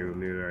disagreeing with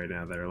me right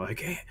now that are like,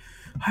 hey,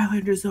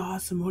 Highlander's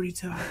awesome. What are you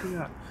talking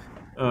about?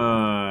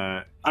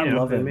 I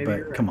love it, but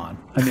right. Come on.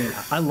 I mean,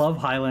 I love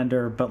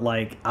Highlander, but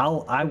like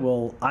I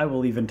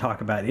will even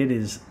talk about it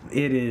is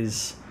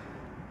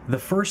the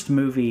first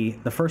movie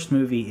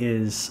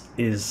is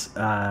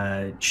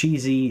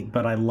cheesy,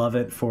 but I love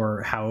it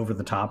for how over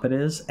the top it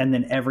is, and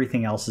then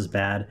everything else is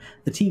bad.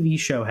 The TV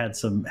show had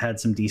some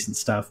decent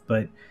stuff,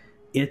 but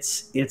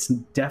it's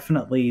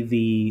definitely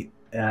the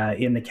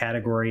in the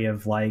category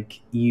of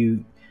like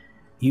you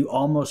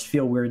almost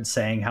feel weird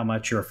saying how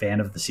much you're a fan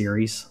of the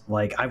series.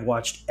 Like, I've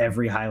watched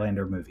every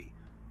Highlander movie,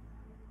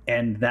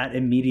 and that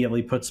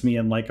immediately puts me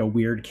in like a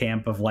weird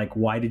camp of like,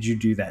 why did you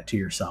do that to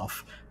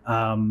yourself?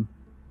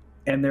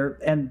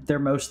 they're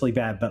mostly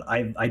bad, but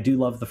I do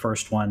love the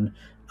first one.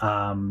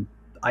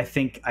 I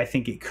think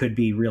it could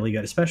be really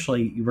good,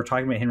 especially we're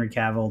talking about Henry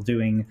Cavill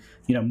doing,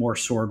 more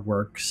sword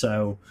work.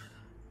 So,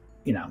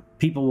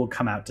 people will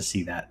come out to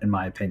see that, in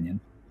my opinion.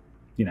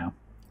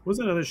 What's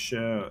that other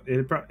show?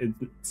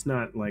 It's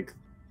not like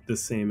the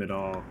same at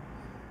all.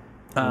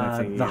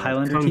 The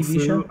Highlander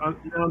TV show.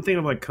 I'm thinking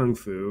of like Kung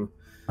Fu,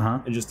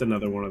 and just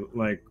another one of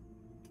like,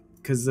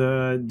 because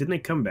didn't they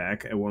come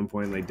back at one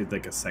point? They did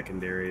like a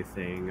secondary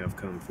thing of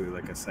Kung Fu,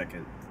 like a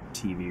second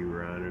TV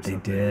run or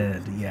something. They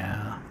did,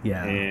 yeah.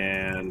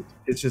 And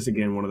it's just,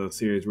 again, one of those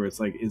series where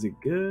it's like, is it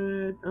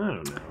good? I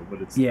don't know,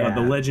 but it's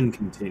the legend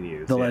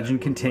continues. The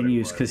legend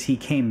continues because he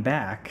came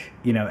back,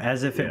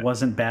 as if it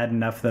wasn't bad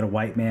enough that a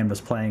white man was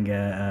playing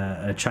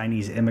a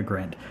Chinese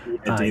immigrant.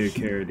 David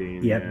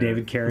Carradine.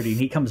 David Carradine.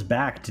 He comes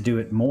back to do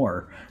it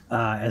more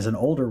as an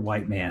older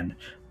white man.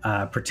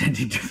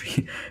 Pretending to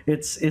be,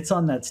 it's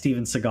on that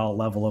Steven Seagal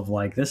level of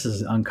like, this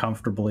is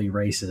uncomfortably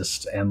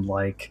racist, and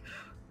like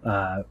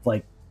I'm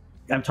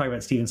talking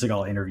about Steven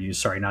Seagal interviews,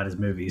 sorry, not his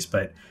movies,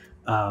 but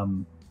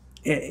Steven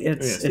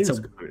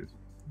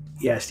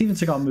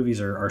Seagal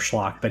movies are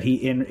schlock, but he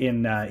in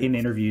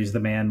interviews, the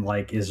man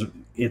like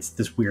it's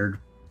this weird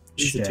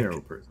he's a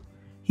terrible person.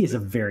 He's a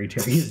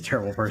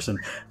terrible person.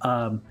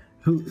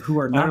 Who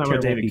are not terrible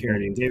David people.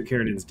 Carradine. David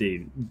Carradine's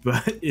dead,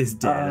 but is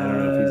dead. I don't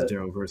know if he's a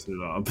terrible person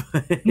at all.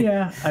 But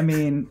yeah,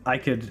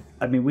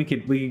 we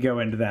could go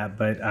into that,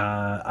 but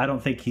I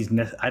don't think he's.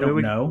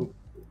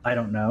 I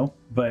don't know,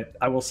 but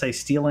I will say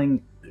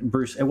stealing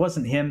Bruce. It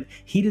wasn't him.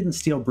 He didn't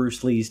steal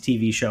Bruce Lee's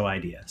TV show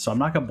idea, so I'm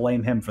not gonna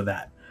blame him for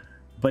that.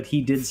 But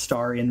he did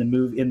star in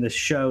the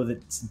show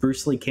that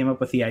Bruce Lee came up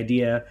with the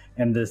idea,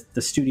 and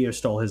the studio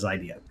stole his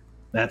idea.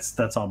 That's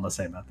all I'm gonna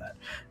say about that.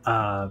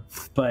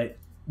 But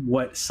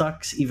what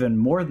sucks even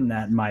more than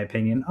that, in my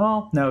opinion,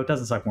 it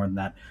doesn't suck more than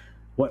that.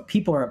 What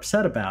people are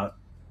upset about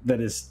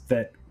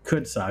that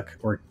could suck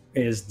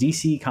is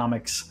DC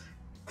Comics.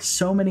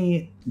 So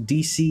many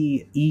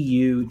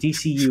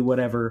DCU,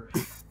 whatever.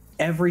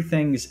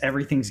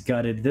 Everything's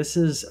gutted. This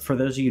is, for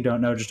those of you who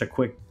don't know, just a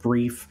quick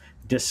brief.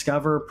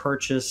 Discover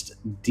purchased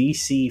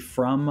DC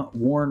from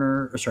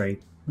Warner. Sorry,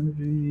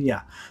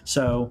 yeah.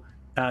 So,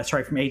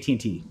 from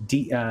AT&T.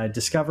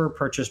 Discover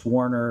purchased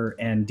Warner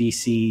and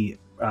DC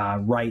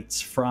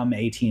rights from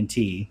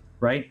AT&T,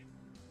 right?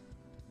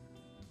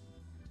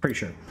 Pretty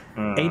sure.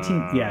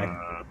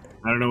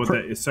 I don't know what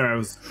that is. Sorry,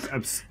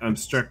 I'm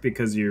struck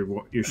because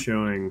you're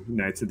showing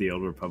Knights of the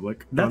Old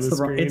Republic. That's the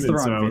wrong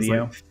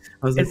video.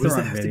 I was like, what does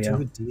that have to do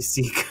with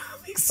DC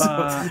Comics? So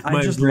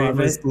my brain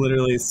was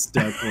literally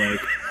stuck. Like,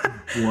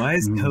 why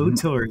is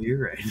KOTOR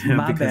here right now?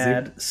 My because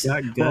bad. It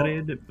got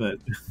gutted, but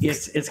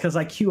it's because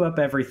I queue up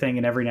everything,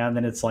 and every now and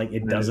then it's like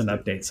it doesn't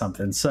update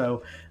something.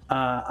 So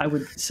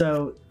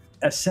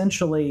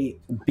essentially,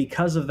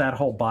 because of that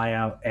whole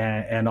buyout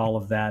and all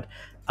of that.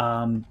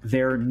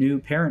 Their new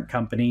parent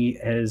company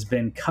has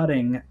been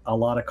cutting a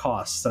lot of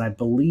costs, and I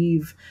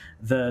believe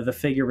the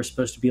figure was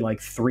supposed to be like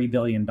 $3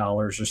 billion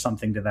or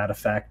something to that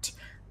effect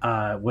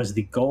was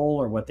the goal,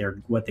 or what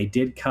they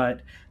did cut.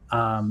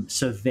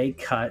 So they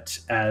cut,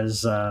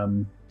 as I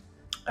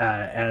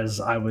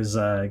was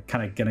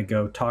kind of going to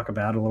go talk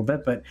about a little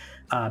bit, but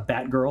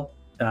Batgirl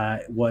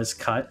was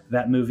cut.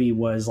 That movie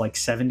was like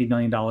 $70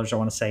 million, I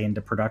want to say,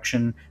 into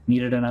production.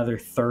 Needed another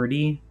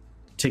 30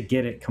 to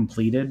get it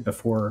completed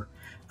before.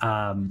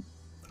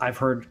 I've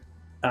heard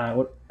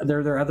there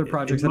are other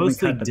projects that have been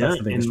cut, but that's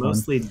the biggest one.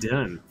 Mostly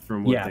done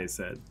from what they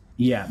said.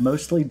 Yeah,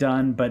 mostly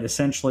done, but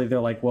essentially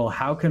they're like, well,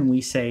 how can we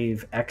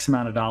save X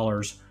amount of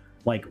dollars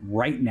like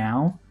right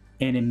now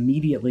and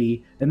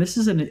immediately? And this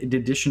is in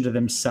addition to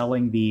them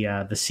selling the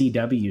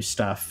CW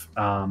stuff.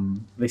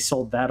 They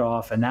sold that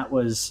off, and that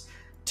was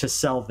to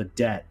sell the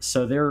debt.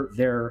 So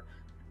they're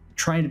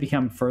trying to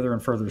become further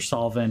and further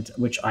solvent,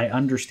 which I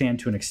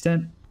understand to an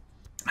extent.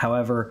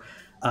 However,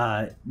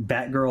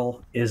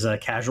 Batgirl is a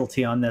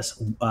casualty on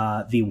this.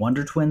 The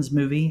Wonder Twins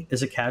movie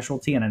is a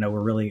casualty, and I know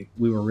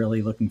we were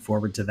really looking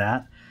forward to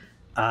that.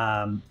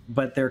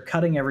 But they're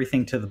cutting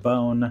everything to the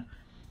bone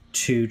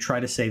to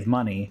try to save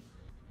money,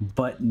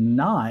 but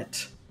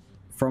not,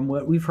 from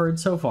what we've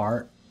heard so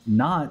far,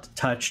 not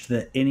touched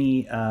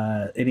any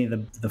of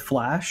the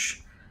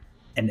Flash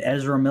and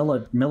Ezra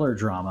Miller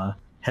drama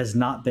has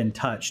not been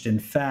touched. In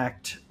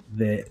fact,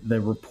 the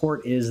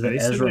report is that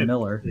Ezra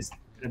Miller.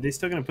 Are they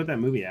still going to put that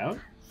movie out?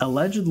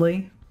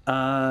 Allegedly,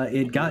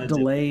 it got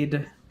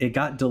delayed. It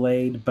got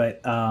delayed, but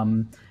I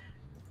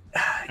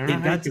don't know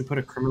how you can put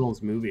a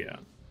criminals movie out.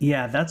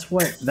 Yeah, that's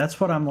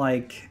what I'm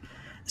like.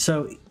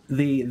 So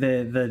the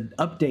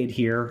update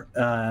here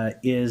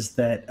is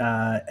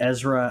that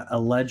Ezra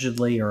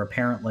allegedly, or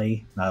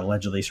apparently, not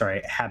allegedly,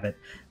 sorry, Habit.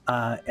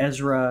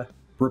 Ezra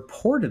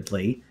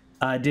reportedly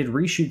did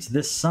reshoots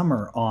this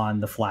summer on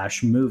the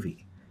Flash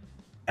movie.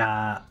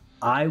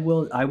 I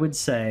would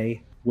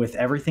say, with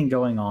everything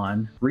going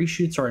on,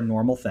 reshoots are a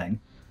normal thing,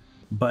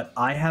 but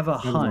I have a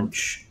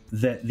hunch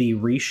that the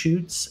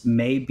reshoots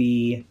may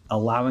be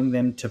allowing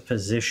them to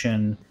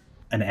position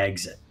an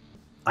exit.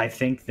 I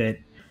think that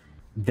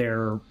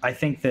I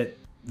think that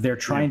they're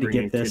trying to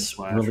get this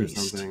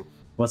released.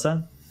 What's that?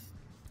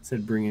 It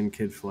said bring in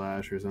Kid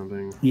Flash or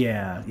something.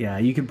 Yeah,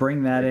 you could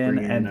bring that in,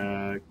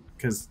 and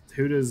because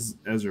who does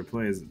Ezra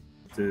play?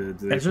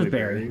 Ezra's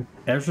Barry.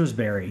 Ezra's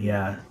Barry,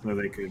 yeah. So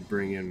they could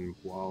bring in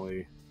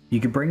Wally. You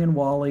could bring in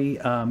Wally.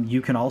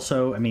 You can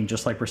also, I mean,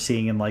 just like we're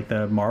seeing in like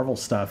the Marvel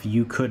stuff,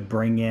 you could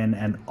bring in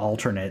an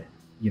alternate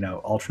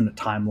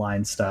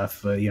timeline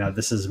stuff.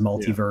 This is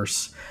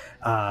multiverse.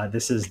 Yeah.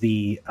 This is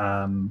the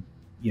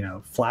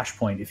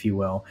Flashpoint, if you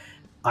will.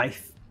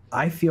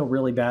 I feel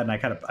really bad, and I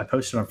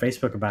posted on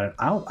Facebook about it.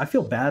 I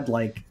feel bad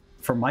like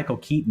for Michael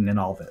Keaton in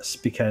all this,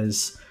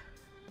 because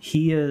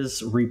he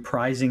is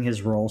reprising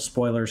his role.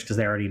 Spoilers, because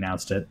they already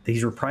announced it.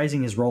 He's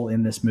reprising his role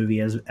in this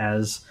movie as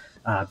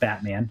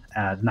Batman,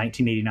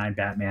 1989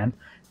 Batman.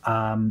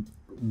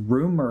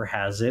 Rumor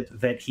has it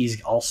that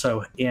he's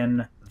also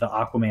in the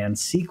Aquaman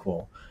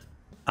sequel.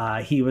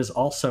 He was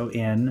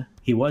in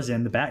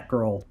the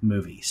Batgirl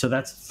movie. So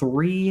that's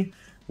 3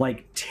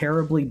 like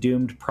terribly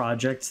doomed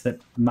projects that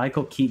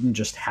Michael Keaton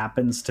just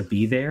happens to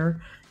be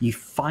there. He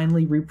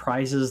finally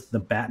reprises the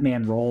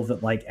Batman role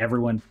that like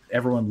everyone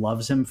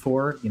loves him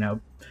for.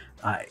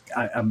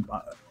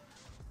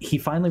 He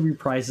finally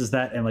reprises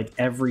that, and like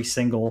every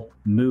single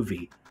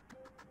movie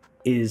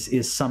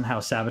is somehow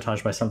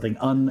sabotaged by something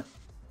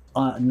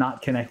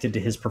not connected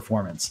to his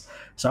performance.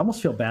 So I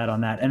almost feel bad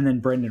on that. And then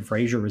Brendan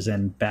Fraser was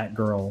in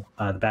Batgirl,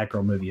 the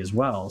Batgirl movie as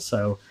well.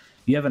 So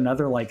you have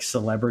another like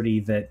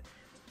celebrity that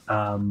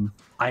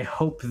I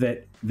hope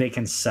that they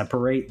can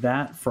separate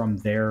that from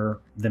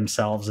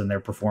themselves and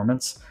their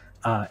performance.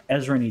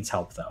 Ezra needs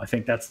help, though. I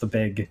think that's the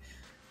big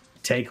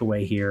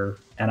takeaway here,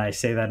 and I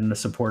say that in a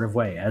supportive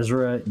way.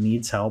 Ezra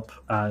needs help.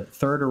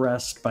 3rd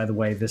arrest, by the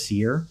way, this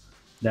year.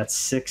 That's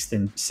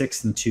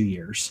 6th in 2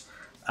 years.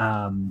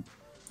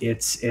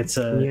 It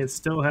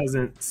still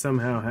hasn't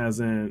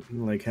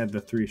like had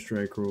the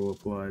 3-strike rule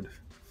applied.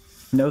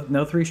 No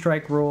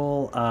 3-strike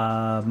rule.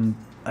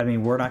 I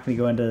mean, we're not going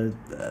to go into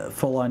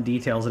full-on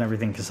details and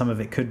everything, because some of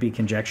it could be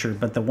conjecture,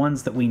 but the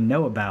ones that we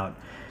know about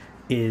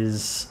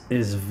is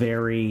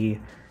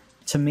very,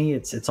 to me,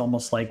 it's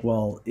almost like,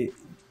 well,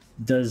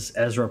 does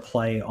Ezra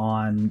play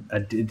on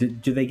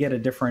do they get a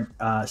different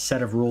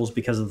set of rules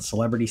because of the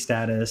celebrity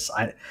status?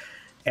 I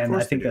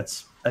think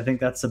that's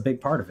a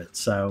big part of it.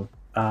 So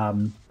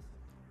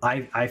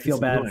I feel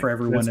bad for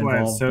everyone involved.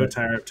 That's why I'm so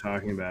tired of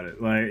talking about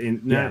it. Like,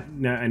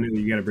 I know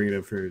you got to bring it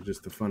up for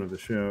just the fun of the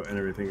show and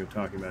everything, of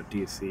talking about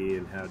DC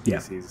and how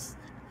DC's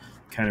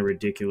kind of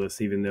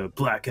ridiculous, even though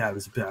Black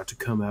Adam's about to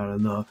come out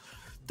and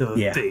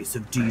the face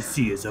of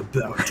DC is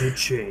about to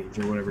change,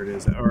 or whatever it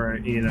is. Or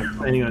I'm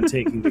planning on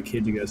taking the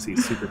kid to go see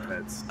Super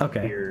Pets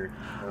here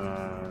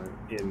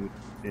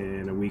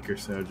in a week or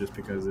so, just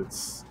because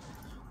it's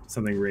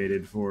something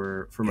rated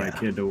for my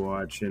kid to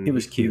watch, and it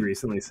was cute. He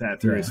recently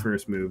sat through his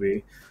first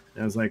movie,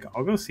 and I was like,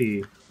 I'll go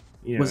see.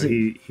 He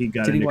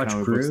got into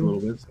comic books a little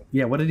bit. So.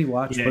 Yeah, what did he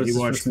watch? Yeah, he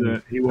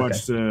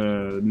watched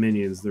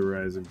Minions: The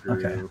Rise of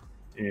Gru,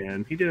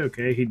 and he did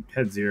okay. He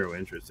had zero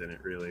interest in it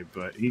really,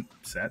 but he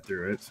sat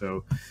through it.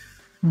 So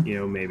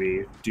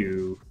maybe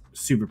do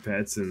Super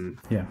Pets, and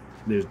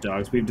there's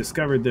dogs. We've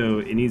discovered though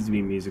it needs to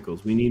be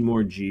musicals. We need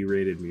more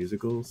G-rated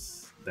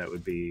musicals. That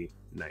would be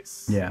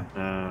nice. Yeah.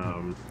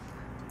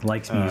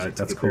 Likes music.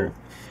 That's cool.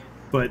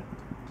 But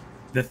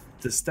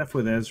the stuff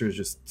with Ezra is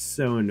just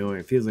so annoying.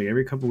 It feels like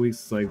every couple weeks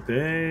it's like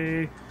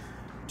they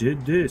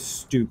did this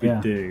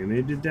stupid thing and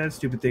they did that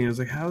stupid thing. I was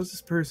like, how is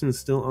this person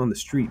still on the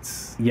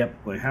streets? Yep.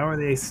 Like, how are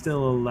they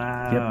still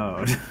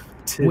allowed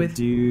to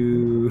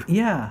do?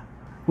 Yeah.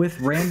 With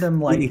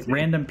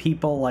random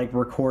people like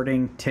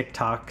recording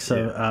TikToks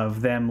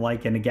of them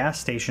like in a gas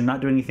station, not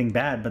doing anything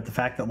bad, but the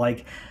fact that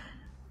like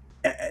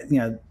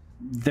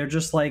they're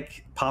just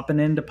like popping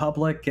into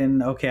public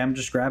and I'm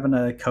just grabbing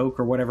a Coke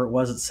or whatever it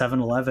was at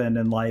 7-Eleven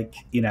and like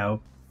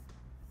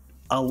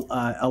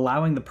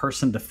allowing the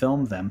person to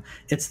film them.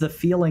 It's the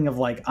feeling of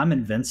like, I'm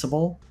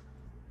invincible,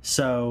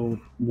 so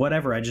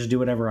whatever, I just do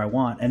whatever I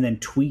want, and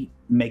then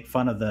make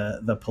fun of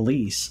the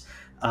police.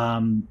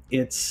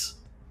 It's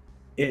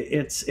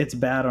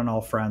bad on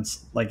all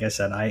fronts. Like I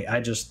said,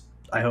 I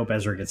hope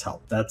Ezra gets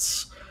help.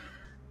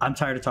 I'm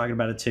tired of talking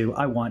about it too.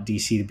 I want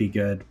DC to be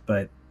good,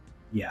 but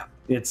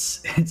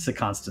it's a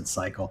constant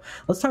cycle.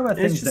 Let's talk about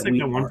things that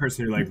one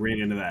person who like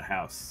ran into that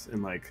house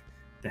and like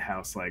the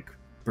house like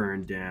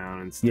burned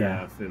down and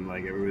stuff, and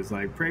like everybody's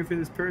like, pray for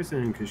this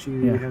person because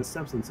she has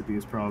substance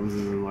abuse problems,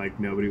 and then like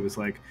nobody was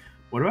like,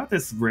 what about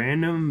this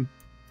random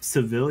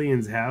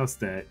civilian's house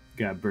that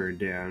got burned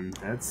down?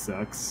 That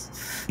sucks.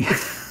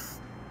 It's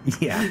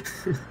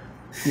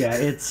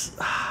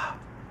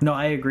no,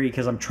 I agree,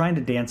 because I'm trying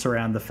to dance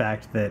around the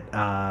fact that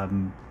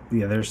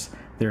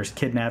there's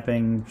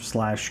kidnapping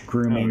 /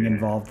 grooming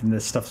involved in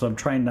this stuff, so I'm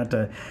trying not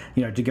to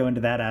to go into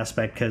that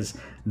aspect, because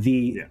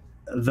the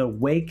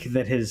wake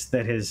that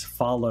has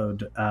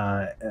followed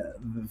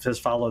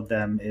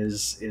them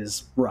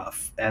is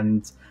rough,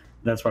 and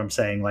that's what I'm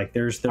saying. Like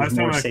there's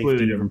more safety. I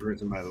was a different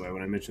person, by the way,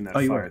 when I mentioned that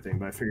fire thing,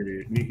 but I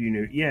figured you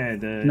knew. Yeah,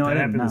 that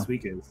happened this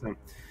weekend. So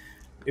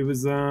It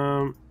was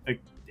dang,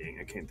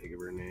 I can't think of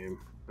her name.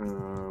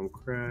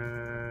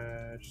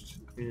 Crashed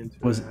into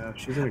a house.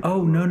 She's in a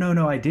Oh,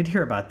 no, I did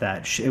hear about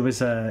that. It was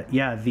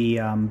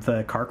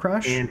the car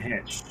crash. Anne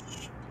Hetch.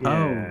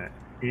 Yeah.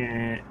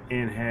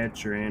 Anne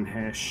Hetch or Anne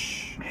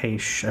Hesh.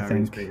 Hesh, I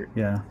think.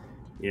 Yeah.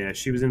 Yeah,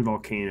 she was in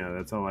Volcano.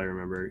 That's all I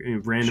remember.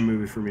 Random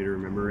movie for me to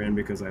remember her in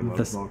because I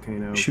love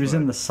Volcano. She was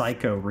in the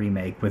Psycho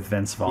remake with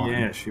Vince Vaughn.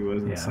 Yeah, she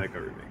was in the Psycho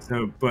remake.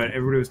 So, but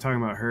everybody was talking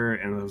about her,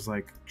 and I was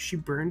like, she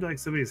burned like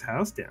somebody's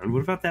house down.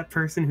 What about that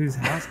person whose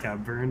house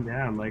got burned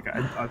down? Like,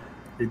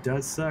 it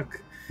does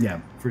suck. Yeah.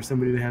 For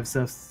somebody to have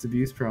substance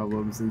abuse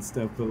problems and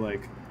stuff, but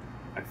like,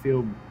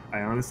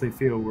 I honestly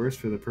feel worse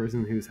for the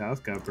person whose house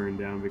got burned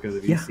down because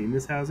if you've seen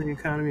this housing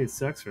economy, it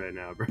sucks right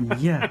now, bro.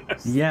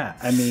 Yeah.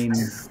 I mean,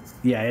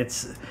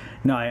 it's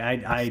no,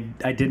 I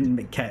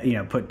didn't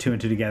put two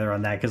and two together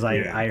on that because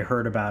I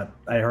heard about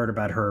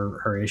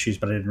her issues,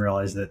 but I didn't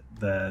realize that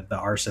the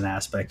arson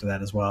aspect of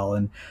that as well,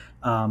 and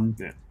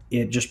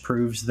it just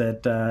proves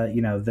that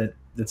that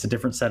it's a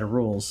different set of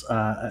rules.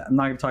 I'm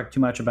not going to talk too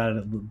much about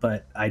it,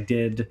 but I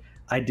did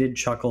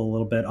chuckle a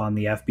little bit on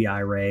the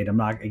FBI raid. I'm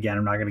not going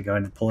to go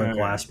into the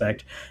political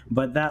aspect,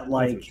 but that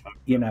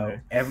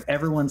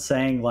everyone's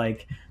saying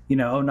like,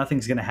 oh,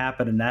 nothing's going to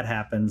happen, and that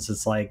happens.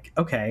 It's like,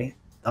 okay,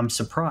 I'm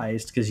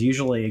surprised because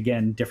usually,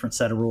 again, different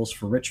set of rules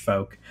for rich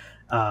folk.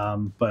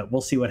 But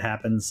we'll see what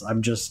happens. I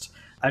just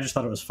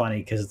thought it was funny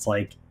because it's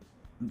like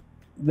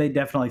they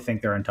definitely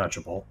think they're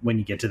untouchable when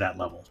you get to that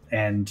level,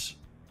 and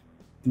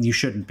you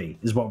shouldn't be.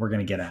 Is what we're going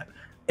to get at.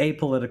 A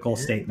political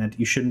statement.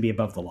 You shouldn't be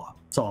above the law.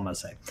 That's all I'm going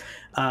to say.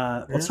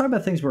 Let's talk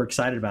about things we're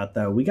excited about,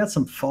 though. We got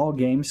some fall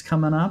games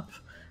coming up.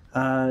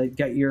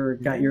 Got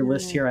your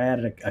list here. I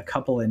added a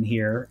couple in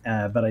here,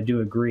 but I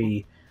do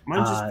agree.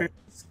 Mine's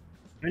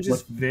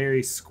just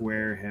very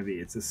square heavy.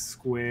 It's a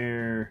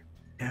square.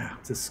 Yeah.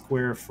 It's a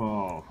square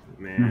fall,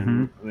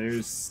 man. Mm-hmm.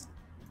 There's,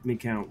 let me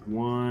count,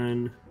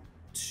 1,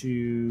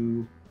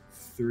 2,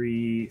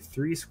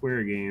 3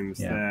 square games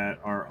that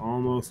are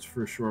almost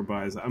for sure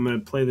buys. I'm going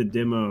to play the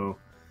demo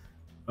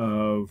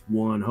of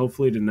one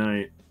hopefully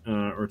tonight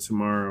or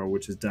tomorrow,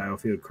 which is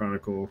Dialfield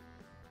Chronicle,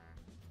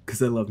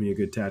 because I love me a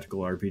good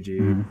tactical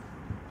RPG.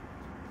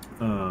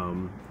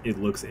 Mm-hmm. It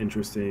looks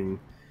interesting.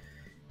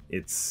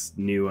 It's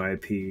new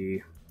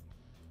IP,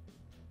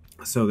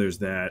 so there's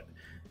that.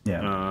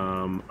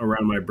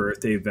 Around my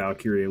birthday,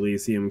 Valkyrie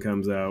Elysium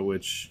comes out,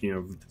 which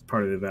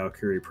part of the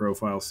Valkyrie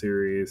Profile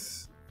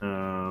series.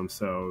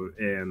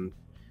 And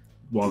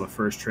while the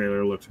first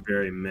trailer looked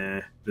very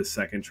meh, the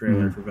second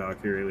trailer for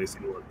Valkyrie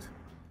Elysium looked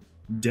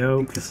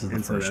dope,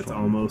 and so that's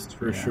almost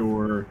for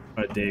sure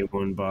a day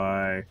one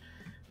buy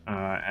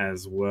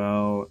as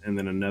well. And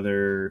then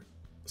another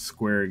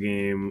Square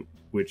game,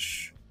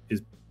 which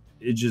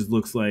it just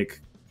looks like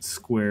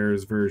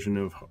Square's version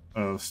of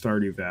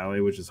Stardew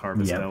Valley, which is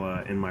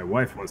Harvestella, and my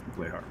wife wants to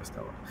play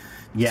Harvestella.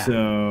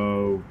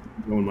 So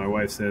when my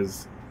wife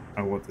says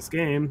I want this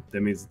game,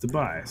 that means it's a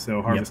buy.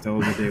 So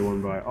Harvestella is a day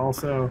one buy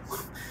also.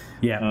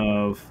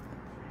 Of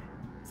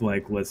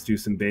like, let's do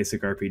some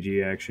basic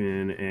RPG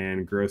action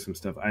and grow some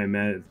stuff. I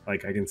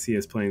can see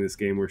us playing this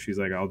game where she's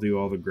like, I'll do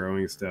all the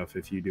growing stuff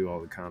if you do all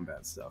the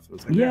combat stuff. I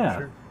was like,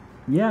 sure.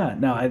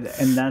 No,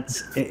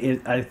 that's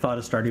it. I thought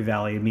of Stardew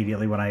Valley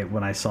immediately when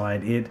I saw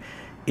it.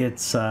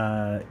 It's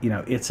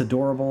it's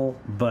adorable,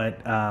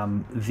 but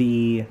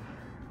the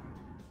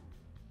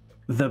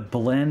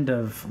blend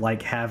of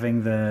like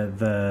having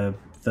the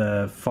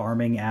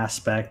farming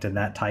aspect and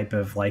that type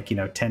of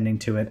tending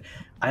to it.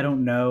 I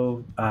don't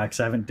know because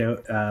I haven't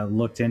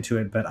looked into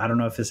it, but I don't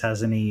know if this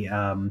has any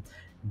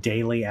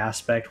daily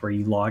aspect where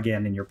you log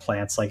in and your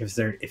plants, like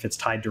if it's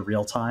tied to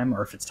real time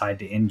or if it's tied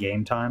to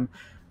in-game time.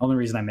 Only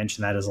reason I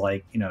mention that is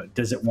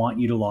does it want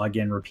you to log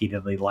in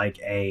repeatedly like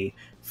a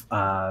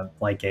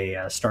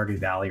Stardew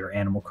Valley or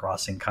Animal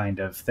Crossing kind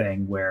of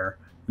thing where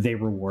they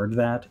reward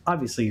that?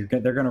 Obviously,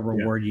 they're going to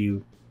reward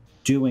you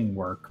doing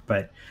work,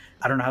 but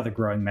I don't know how the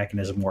growing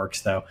mechanism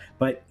works though.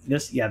 But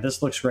this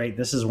looks great.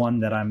 This is one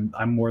that I'm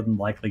more than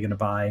likely going to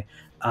buy.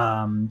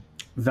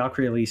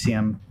 Valkyrie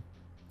Elysium,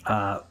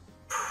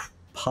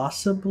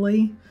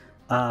 possibly,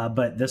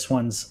 but this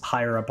one's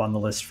higher up on the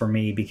list for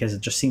me because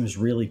it just seems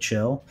really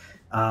chill.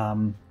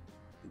 And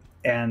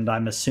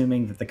I'm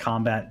assuming that the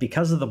combat,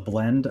 because of the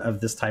blend of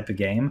this type of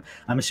game,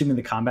 I'm assuming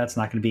the combat's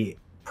not going to be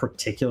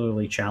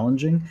particularly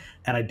challenging.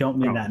 And I don't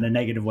mean that in a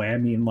negative way. I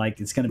mean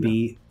it's going to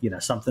be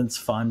something's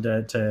fun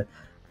to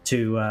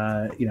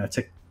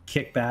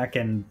kick back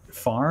and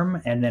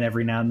farm, and then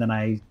every now and then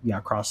I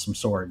cross some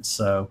swords.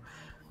 So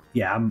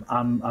I'm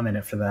in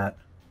it for that.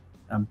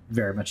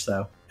 Very much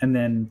so. And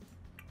then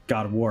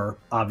God of War,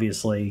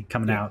 obviously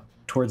coming out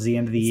towards the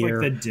end of the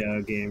year. It's like the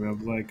Dow game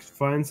of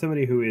find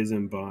somebody who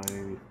isn't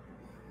buying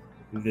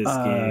this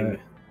game.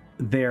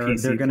 They're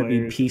going to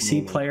be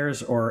PC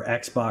players or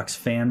Xbox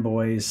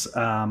fanboys.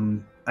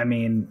 I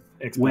mean,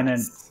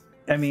 Xbox.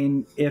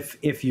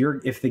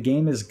 If the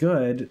game is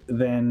good,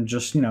 then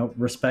just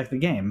respect the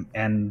game.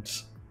 And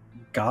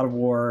God of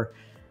War,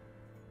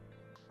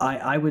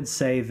 I would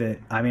say that,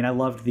 I mean, I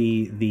loved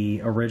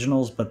the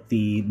originals, but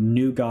the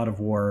new God of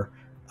War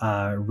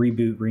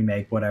reboot,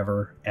 remake,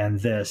 whatever, and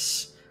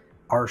this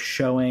are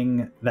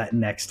showing that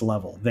next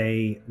level.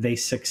 They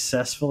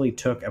successfully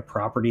took a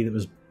property that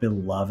was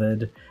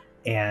beloved,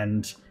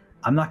 and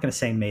I'm not going to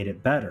say made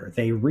it better.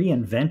 They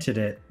reinvented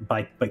it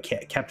but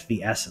kept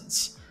the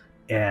essence,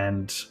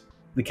 and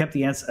they kept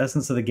the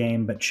essence of the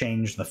game, but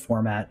changed the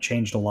format,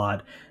 changed a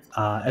lot,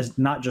 as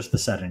not just the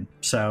setting.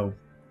 So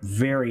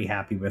very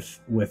happy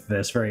with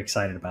this. Very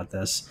excited about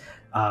this.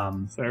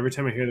 So every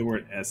time I hear the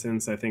word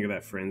essence, I think of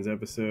that Friends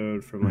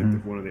episode from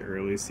like one of the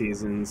early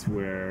seasons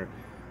where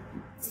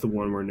it's the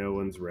one where no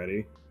one's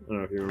ready. I don't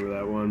know if you remember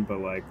that one,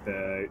 but like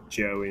the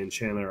Joey and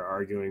Chandler are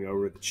arguing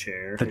over the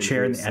chair. The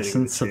chair and the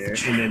essence of the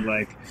chair.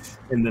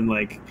 And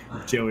then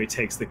Joey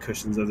takes the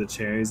cushions of the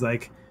chair. He's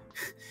like,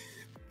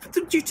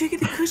 "You're taking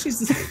the cushions."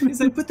 He's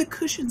like, "But the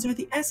cushions are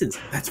the essence."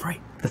 That's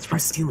right. I'm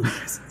stealing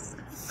the essence.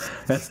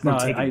 That's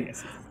not.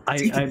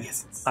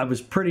 I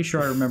was pretty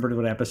sure I remembered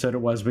what episode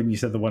it was when you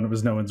said the one that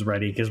was no one's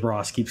ready, because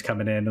Ross keeps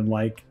coming in and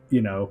like,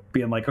 you know,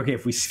 being like, okay,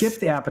 if we skip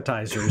the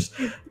appetizers.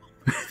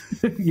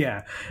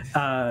 Yeah.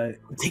 Of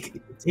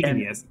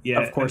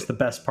course, the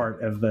best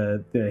part of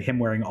the him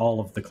wearing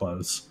all of the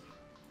clothes.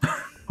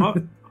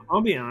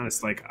 I'll be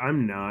honest, like,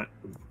 I'm not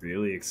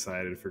really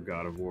excited for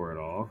God of War at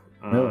all.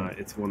 Really?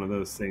 It's one of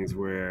those things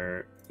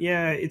where,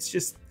 it's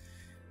just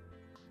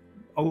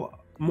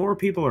more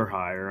people are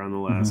higher on the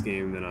last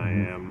game than I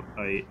am.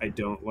 I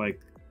don't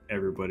like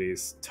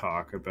everybody's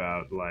talk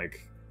about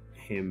like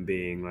him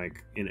being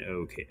like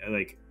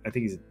like, I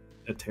think he's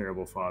a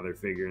terrible father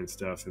figure and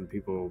stuff, and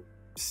people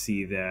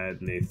see that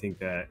and they think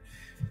that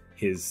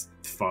his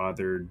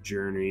father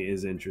journey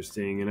is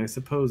interesting, and I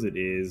suppose it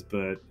is,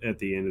 but at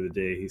the end of the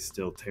day he's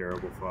still a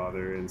terrible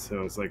father. And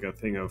so it's like a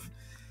thing of,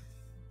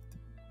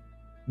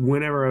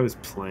 whenever I was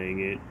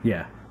playing it,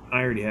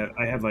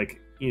 I had like,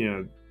 you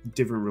know,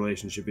 different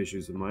relationship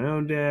issues with my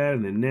own dad,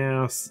 and then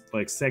now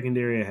like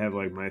secondary I have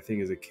like my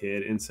thing as a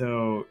kid, and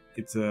so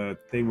it's a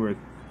thing where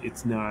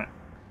it's not,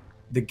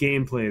 the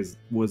gameplay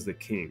was the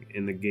king,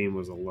 and the game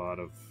was a lot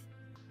of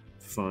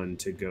fun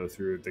to go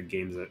through. The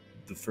games that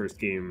the first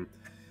game,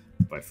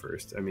 by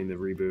first I mean the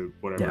reboot,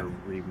 whatever,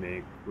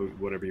 remake,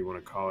 whatever you want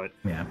to call it,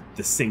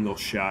 the single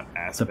shot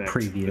aspect, the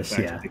previous,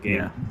 of the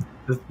game,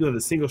 the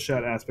single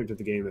shot aspect of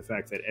the game, the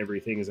fact that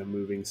everything is a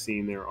moving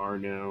scene, there are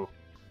no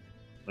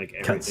like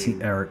everything,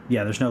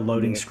 there's no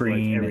loading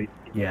screen,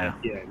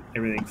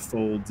 everything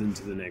folds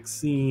into the next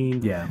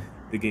scene.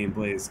 The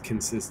gameplay is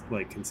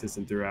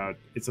consistent throughout.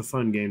 It's a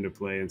fun game to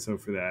play, and so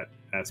for that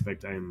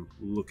aspect, I'm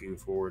looking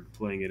forward to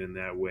playing it in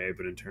that way.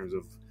 But in terms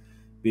of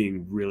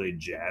being really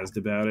jazzed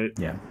about it,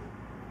 I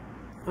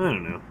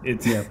don't know.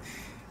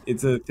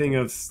 It's a thing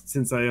of,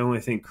 since I only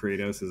think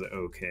Kratos is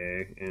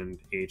okay and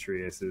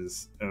Atreus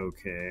is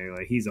okay,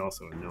 like he's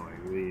also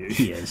annoying.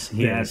 He is.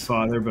 Bad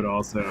father, but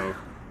also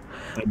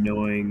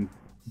annoying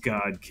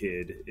god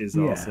kid is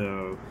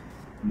also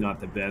not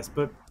the best.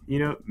 But you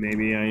know,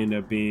 maybe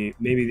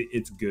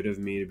it's good of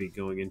me to be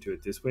going into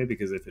it this way,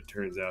 because if it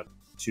turns out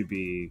to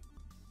be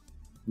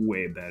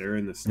way better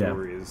and the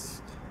story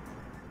is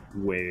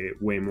way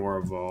more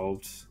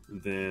evolved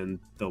than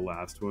the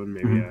last one,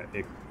 maybe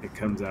it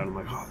comes out, I'm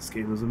like, oh, this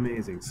game was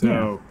amazing.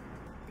 So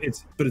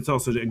it's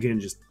also, again,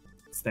 just,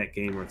 it's that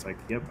game where it's like,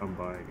 yep, I'm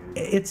buying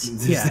it. It's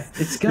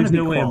gonna be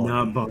no quality. way I'm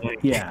not buying.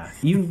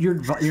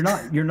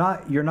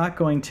 You're not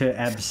going to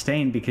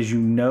abstain because you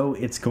know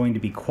it's going to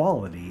be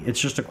quality. It's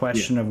just a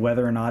question of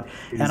whether or not.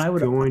 It's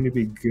going to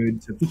be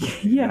good to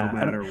play, no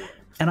matter what.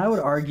 And I would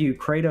argue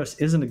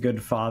Kratos isn't a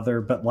good father,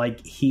 but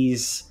like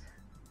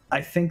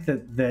I think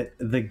that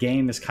the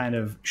game is kind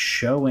of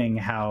showing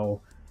how,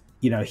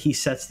 you know, he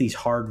sets these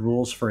hard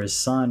rules for his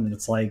son, and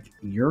it's like,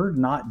 you're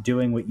not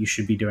doing what you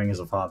should be doing as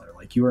a father.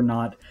 Like, you are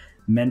not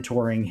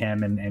mentoring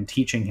him and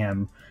teaching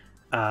him.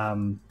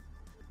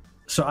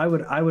 So I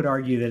would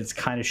argue that it's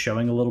kind of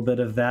showing a little bit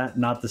of that,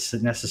 not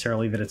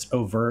necessarily that it's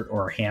overt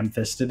or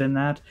ham-fisted in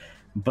that,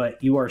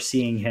 but you are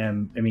seeing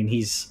him. I mean,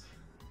 his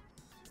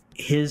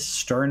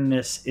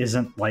sternness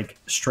isn't like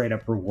straight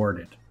up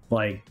rewarded.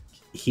 Like,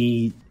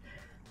 he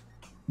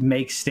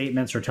makes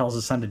statements or tells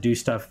his son to do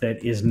stuff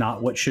that is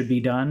not what should be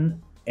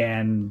done,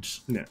 and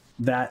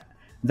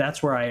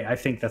that's where I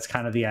think that's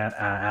kind of the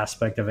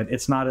aspect of it.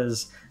 It's not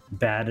as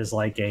bad as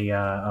like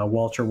a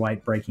Walter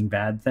White Breaking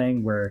Bad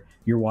thing where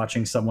you're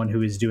watching someone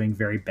who is doing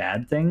very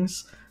bad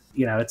things.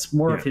 You know, it's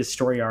more of his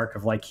story arc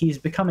of like, he's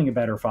becoming a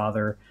better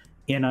father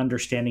in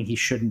understanding he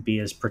shouldn't be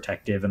as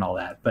protective and all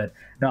that. But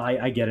no,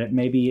 I get it.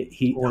 Maybe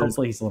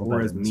hopefully he's a little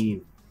better. Or as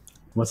mean.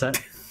 What's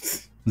that?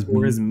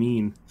 Or as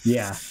mean.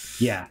 Yeah.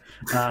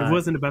 It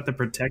wasn't about the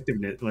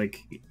protectiveness.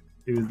 Like,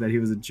 it was that he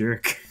was a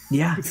jerk.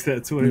 Yeah.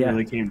 That's what it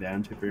really came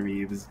down to for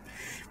me.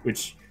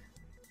 Which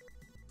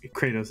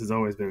Kratos has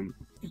always been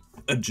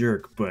a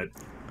jerk, but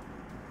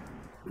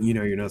you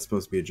know, you're not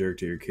supposed to be a jerk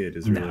to your kid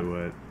is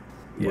really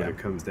what it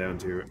comes down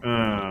to.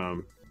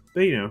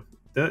 But you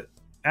know,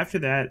 after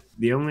that,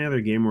 the only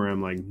other game where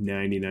I'm like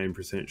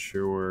 99%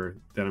 sure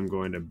that I'm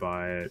going to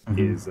buy it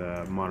is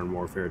Modern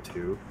Warfare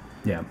 2.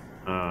 Yeah.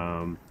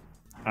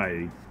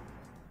 I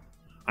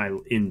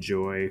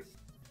enjoy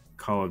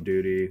Call of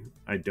Duty.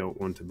 I don't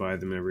want to buy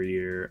them every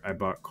year. I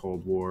bought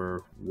Cold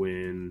War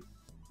when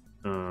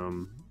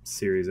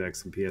Series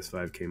X and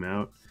PS5 came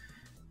out.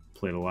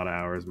 Played a lot of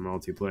hours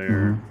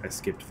multiplayer. I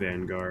skipped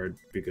Vanguard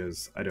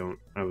because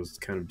I was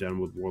kind of done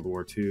with World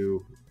War II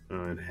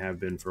and have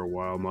been for a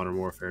while. Modern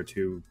Warfare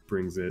 2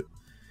 brings it.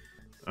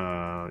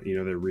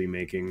 They're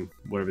remaking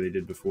whatever they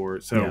did before.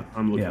 So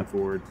I'm looking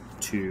forward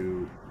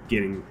to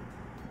getting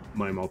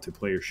my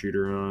multiplayer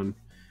shooter on.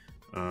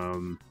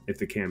 If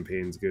the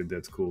campaign's good,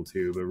 that's cool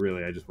too. But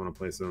really, I just want to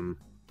play some.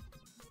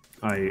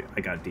 I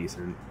got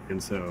decent,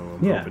 and so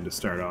I'm hoping to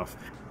start off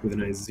with a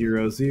nice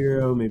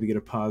 0-0, maybe get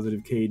a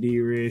positive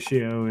KD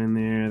ratio in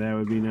there. That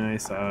would be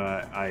nice.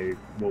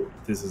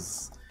 This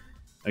is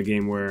a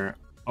game where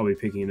I'll be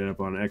picking it up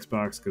on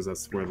Xbox because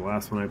that's where the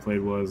last one I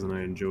played was, and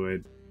I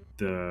enjoyed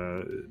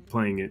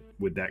playing it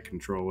with that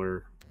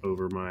controller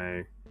over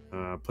my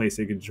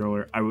PlayStation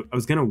controller. I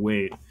was gonna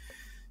wait and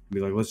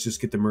be like, let's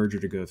just get the merger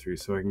to go through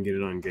so I can get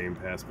it on Game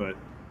Pass, but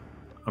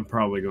I'm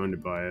probably going to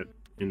buy it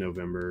in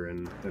November,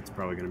 and that's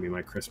probably going to be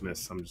my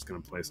Christmas. I'm just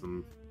going to play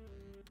some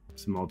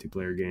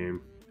multiplayer game,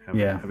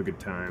 have a good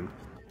time.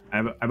 I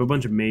have a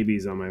bunch of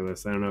maybes on my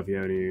list. I don't know if you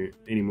have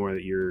any more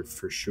that you're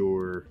for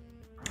sure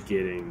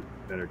getting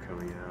that are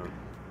coming out.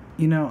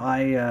 You know,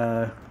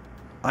 I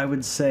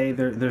would say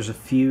there's a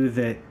few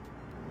that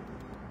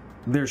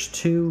there's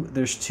two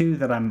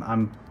that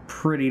I'm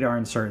pretty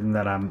darn certain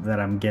that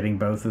I'm getting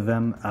both of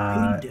them.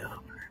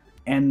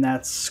 And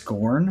that's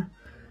Scorn.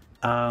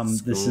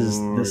 This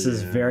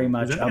is very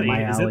much up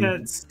my alley. Is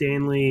that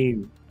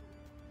Stanley?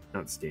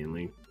 Not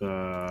Stanley.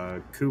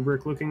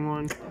 Kubrick looking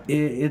one.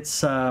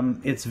 It's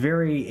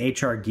very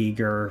H.R.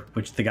 Giger,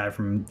 which the guy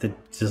from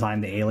that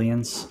designed the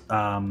Aliens.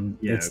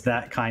 It's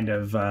that kind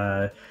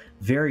of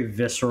very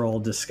visceral,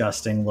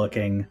 disgusting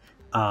looking,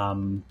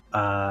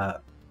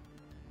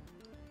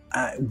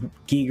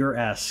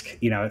 Giger-esque.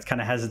 You know, it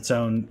kind of has its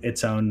own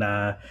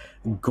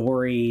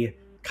gory,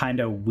 kind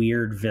of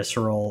weird,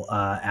 visceral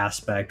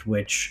aspect,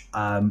 which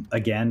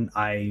again,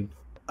 I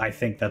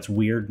think that's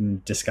weird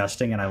and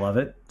disgusting, and I love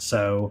it.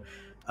 So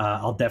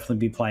I'll definitely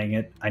be playing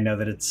it. I know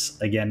that it's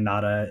again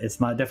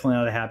definitely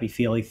not a happy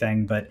feely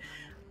thing, but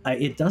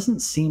it doesn't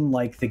seem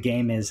like the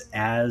game is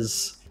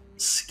as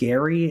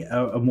scary,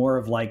 more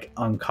of like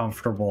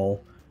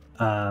uncomfortable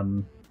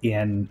in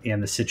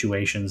the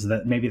situations.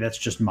 That maybe that's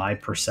just my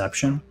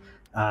perception.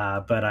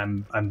 But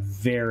I'm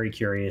very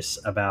curious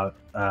about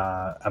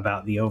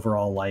the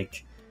overall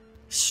like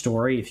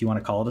story, if you want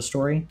to call it a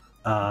story,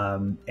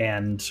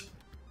 and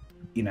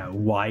you know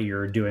why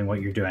you're doing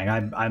what you're doing.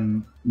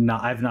 I've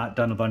not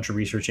done a bunch of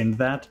research into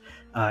that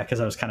because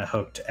I was kind of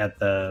hooked at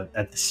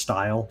the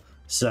style.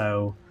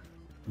 So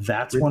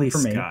that's Ridley one for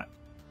me. Scott.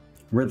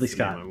 Ridley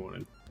Scott.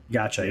 Ridley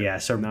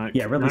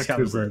Scott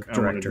was the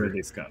director.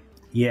 Ridley Scott.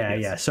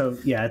 Yeah. So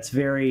it's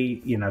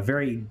very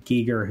very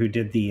Giger, who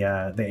did the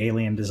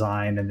alien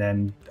design, and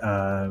then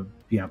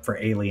for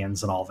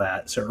Aliens and all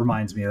that. So it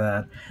reminds me of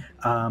that.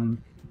 And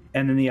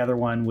then the other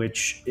one,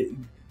 which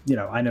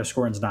I know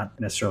Scorn's not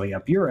necessarily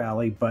up your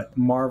alley, but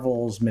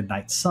Marvel's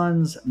Midnight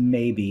Suns,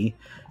 maybe.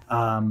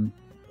 I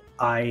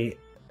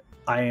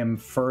am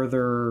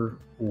further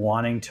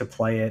wanting to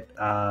play it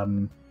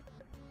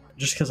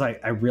just because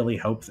I really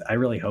hope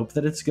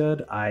that it's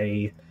good.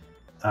 I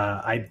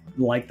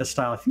like the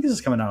style. I think this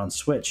is coming out on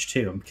Switch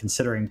too. I'm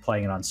considering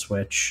playing it on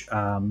Switch.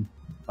 I'll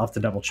have to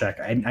double check.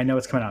 I know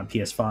it's coming out on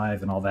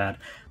PS5 and all that,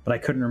 but I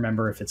couldn't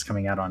remember if it's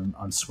coming out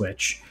on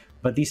Switch.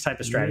 But these type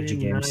of strategy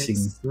games seem...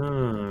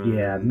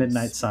 Yeah,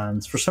 Midnight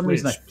Suns. For some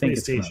reason, I think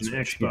it's coming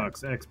on Switch.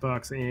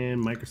 Xbox,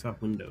 and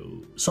Microsoft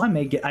Windows. So I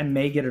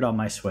may get it on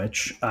my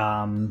Switch.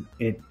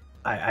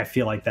 I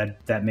feel like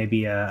that may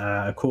be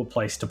a cool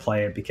place to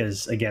play it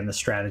because, again, the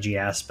strategy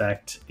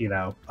aspect,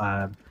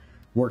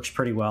 works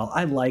pretty well.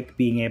 I like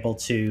being able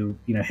to,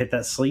 hit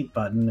that sleep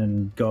button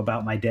and go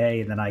about my day,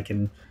 and then I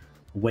can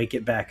wake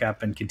it back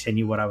up and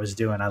continue what I was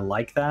doing. I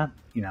like that.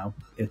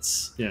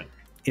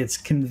 It's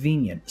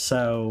convenient.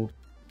 So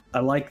I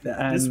like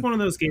that. This is one of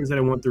those games that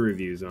I want the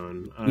reviews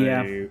on.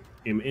 I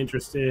am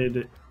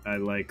interested. I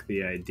like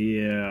the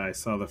idea. I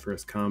saw the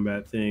first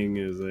combat thing.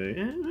 It was like,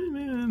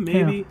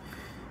 maybe. Yeah.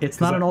 It's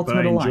not an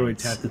Ultimate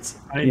Alliance.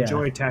 I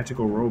enjoy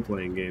tactical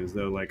role-playing games,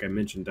 though. Like I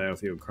mentioned,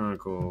 Diofield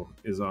Chronicle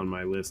is on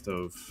my list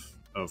of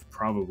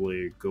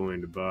probably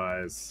going to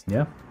buys.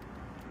 Yeah.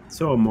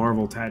 So a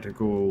Marvel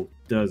tactical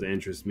does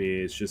interest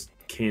me. It's just,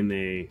 can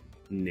they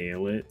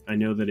nail it? I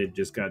know that it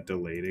just got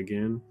delayed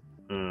again.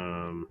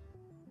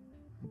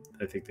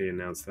 I think they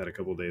announced that a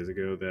couple days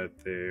ago that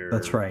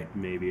that's right.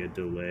 Maybe a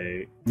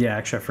delay. Yeah,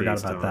 actually, I forgot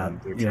about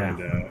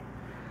that.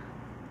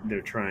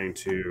 They're trying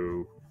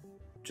to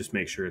just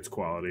make sure it's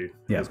quality,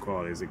 as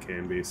quality as it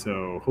can be.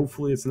 So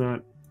hopefully it's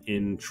not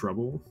in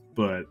trouble,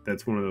 but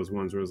that's one of those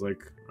ones where it's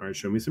like, all right,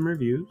 show me some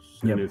reviews.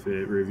 And if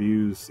it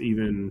reviews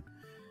even,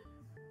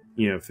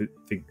 if it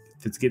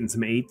if it's getting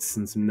some 8s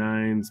and some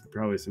 9s,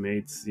 probably some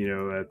 8s, you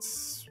know,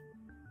 that's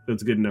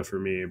good enough for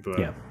me. But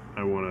yeah.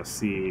 I want to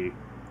see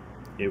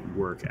it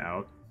work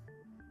out.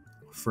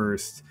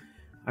 First,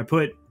 I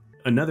put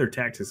another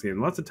tactics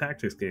game. Lots of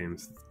tactics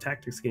games.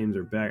 Tactics games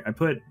are back. I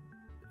put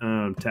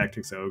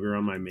Tactics Ogre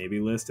on my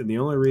maybe list, and the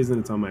only reason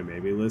it's on my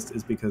maybe list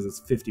is because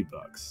it's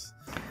 $50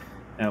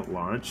 at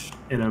launch,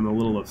 and I'm a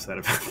little upset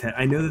about that.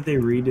 I know that they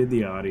redid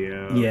the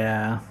audio,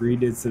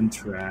 redid some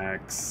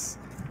tracks,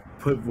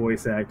 put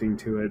voice acting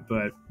to it,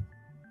 but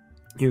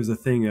it was a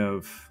thing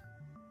of,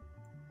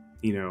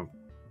 you know,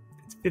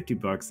 it's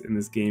 $50 and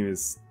this game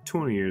is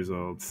 20 years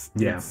old.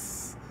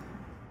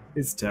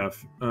 It's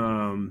tough.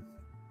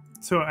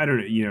 So I don't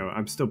know, you know,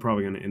 I'm still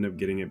probably going to end up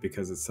getting it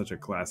because it's such a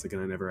classic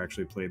and I never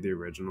actually played the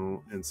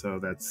original, and so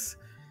that's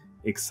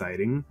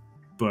exciting.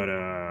 But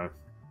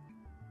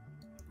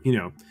you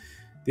know,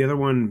 the other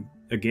one,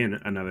 again,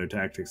 another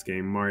tactics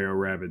game, Mario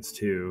Rabbids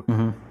 2,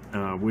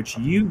 which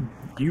you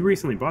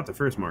recently bought the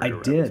first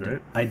Mario Rabbids,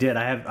 right? I did.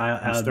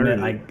 I'll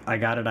admit, I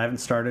got it. I haven't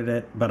started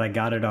it, but I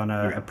got it on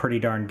a pretty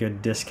darn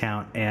good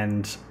discount.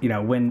 And, you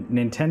know, when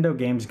Nintendo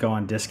games go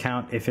on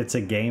discount, if it's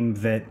a game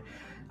that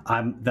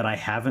I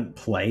haven't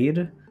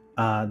played,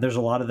 there's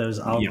a lot of those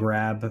I'll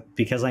grab,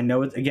 because I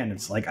know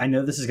it's like, I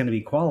know this is going to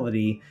be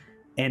quality,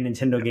 and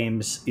Nintendo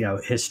games, you know,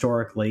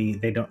 historically,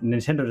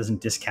 Nintendo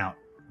doesn't discount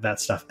that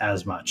stuff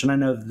as much. And I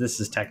know that this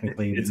is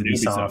technically it's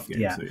Ubisoft.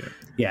 Game, yeah. So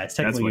yeah, it's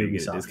technically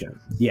Ubisoft.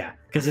 Yeah,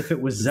 because if it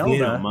was if Zelda, they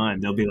don't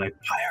mind, they'll be like,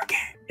 buy our game.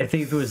 I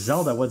think if it was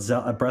Zelda, what's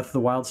Breath of the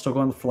Wild still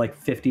going for like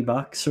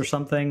 $50 or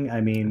something?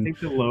 I mean, I think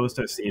the lowest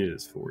I've seen it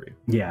is 40.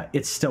 Yeah,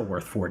 it's still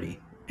worth 40.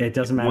 It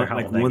doesn't matter how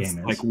old that game is.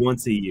 Like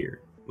once a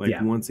year.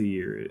 Once a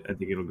year, I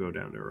think it'll go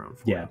down to around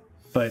 40. Yeah.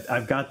 But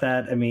I've got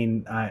that. I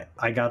mean,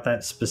 I got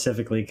that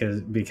specifically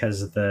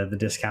because of the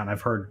discount.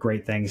 I've heard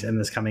great things in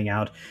this coming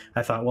out.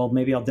 I thought, well,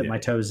 maybe I'll dip my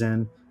toes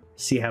in,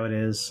 see how it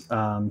is,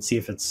 see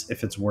if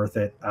it's worth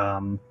it.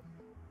 And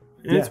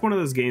it's one of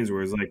those games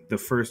where it's like the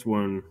first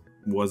one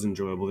was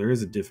enjoyable. There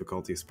is a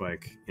difficulty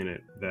spike in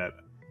it that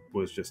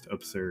was just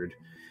absurd.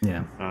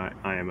 Yeah.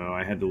 IMO.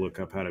 I had to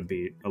look up how to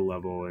beat a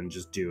level and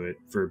just do it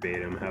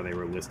verbatim how they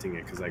were listing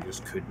it, because I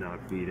just could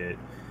not beat it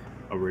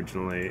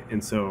originally.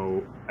 And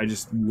so I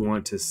just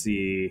want to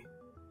see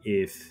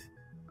if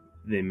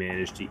they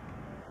managed to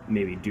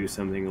maybe do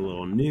something a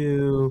little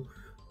new,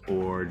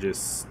 or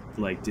just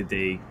like, did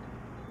they,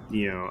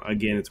 you know,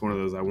 again, it's one of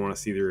those, I want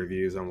to see the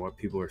reviews on what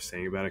people are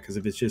saying about it, because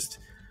if it's just,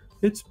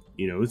 it's,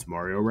 you know, it's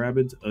Mario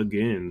Rabbids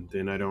again,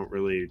 then I don't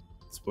really,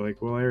 it's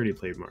like, well, I already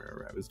played Mario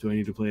Rabbids, do I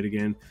need to play it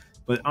again?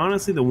 But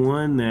honestly, the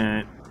one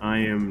that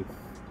I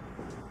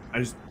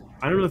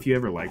don't know if you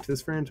ever liked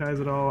this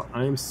franchise at all.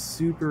 I am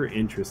super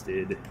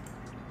interested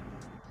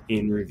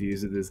in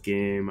reviews of this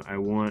game. I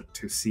want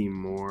to see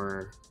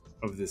more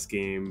of this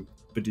game.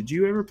 But did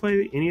you ever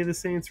play any of the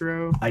Saints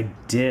Row? I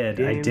did.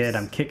 games? I did.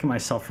 I'm kicking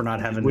myself for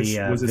not having the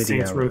was it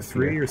video. Saints Row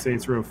 3 or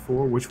Saints Row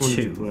 4? Which one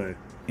did you play?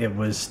 It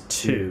was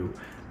 2.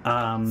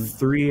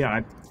 3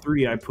 I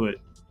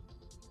put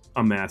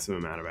a massive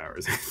amount of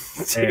hours.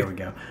 There we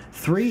go.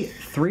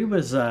 3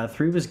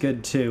 was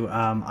good too.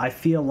 I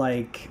feel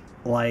like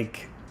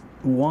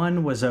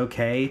 1 was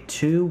okay.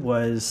 2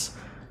 was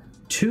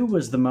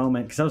the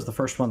moment, because that was the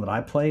first one that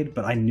I played,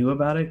 but I knew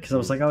about it because I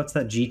was like, oh, it's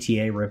that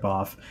GTA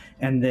ripoff.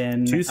 And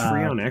then 2's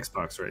free on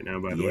Xbox right now,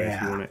 by the way. If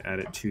you want to add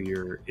it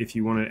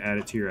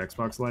to your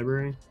Xbox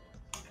library,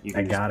 you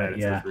can add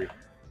it for free.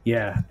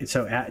 Yeah.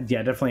 So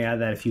definitely add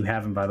that if you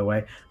haven't, by the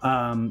way.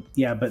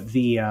 But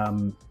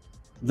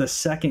the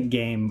second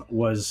game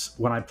was,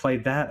 when I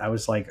played that, I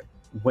was like,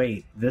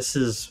 wait, this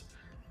is,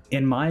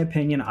 in my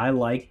opinion, I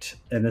liked,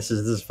 and this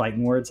is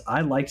fighting words,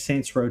 I liked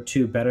Saints Row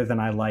 2 better than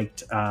I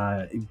liked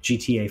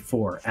GTA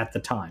 4 at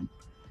the time.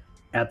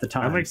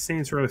 I liked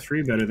Saints Row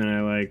 3 better than I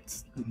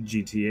liked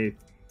GTA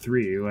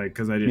 3, like,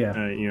 because I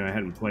didn't, I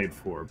hadn't played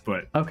 4,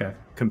 but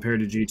compared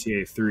to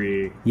GTA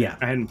 3,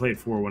 I hadn't played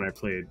 4 when I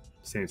played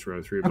Saints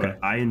Row 3, but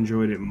I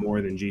enjoyed it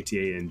more than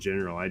GTA in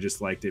general. I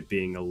just liked it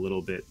being a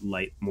little bit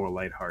more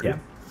lighthearted.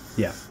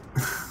 Yeah.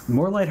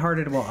 More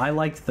lighthearted. Well, I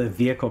liked the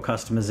vehicle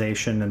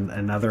customization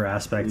and other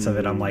aspects of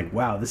it. I'm like,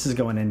 wow, this is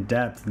going in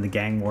depth, and the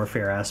gang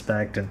warfare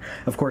aspect. And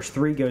of course,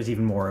 3 goes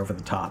even more over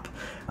the top.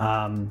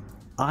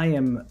 I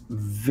am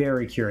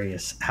very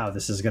curious how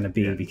this is going to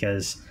be,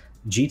 because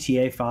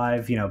GTA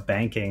 5,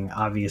 banking,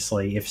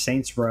 obviously, if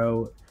Saints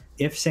Row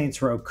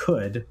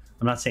could,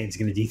 I'm not saying it's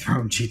going to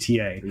dethrone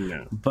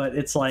GTA, but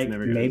it's like,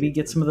 maybe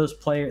get some of those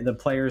the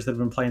players that have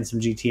been playing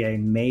some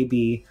GTA,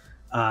 maybe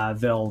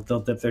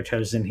they'll dip their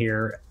toes in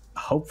here.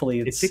 Hopefully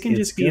if it can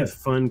just be a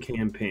fun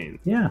campaign.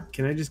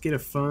 Can I just get a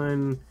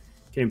fun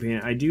campaign?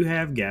 I do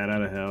have Gat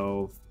Out of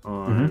Hell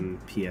on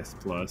PS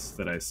Plus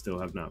that I still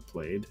have not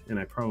played, and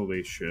I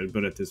probably should,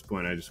 but at this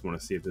point I just want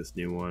to see if this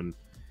new one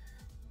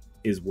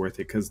is worth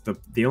it, because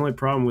the only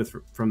problem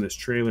from this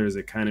trailer is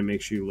it kind of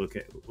makes you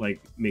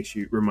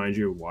remind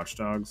you of Watch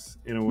Dogs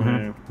in a way,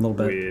 a little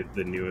bit, with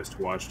the newest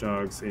Watch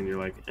Dogs, and you're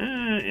like,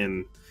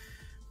 and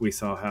we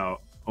saw how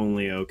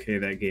only okay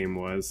that game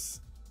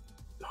was.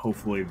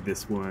 Hopefully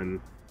this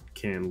one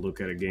can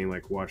look at a game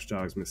like Watch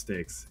Dogs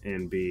mistakes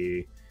and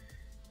be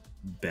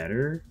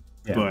better.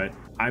 Yeah. But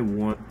I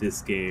want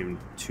this game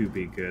to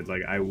be good.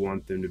 Like, I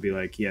want them to be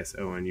like, yes,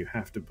 Owen, you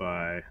have to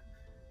buy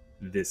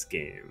this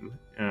game.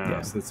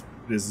 So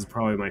this is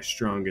probably my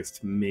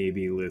strongest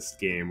maybe list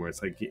game, where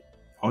it's like,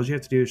 all you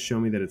have to do is show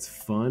me that it's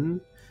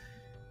fun,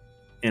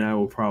 and I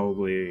will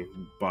probably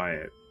buy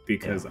it,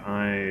 because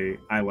I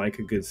like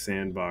a good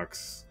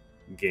sandbox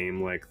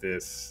game like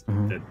this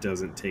that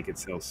doesn't take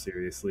itself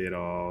seriously at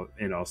all,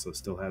 and also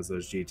still has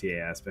those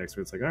GTA aspects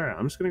where it's like, all right,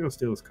 I'm just gonna go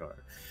steal this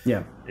car,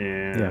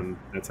 and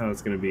that's how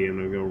it's gonna be. I'm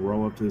gonna go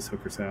roll up to this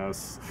hooker's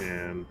house,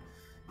 and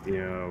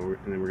and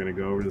then we're gonna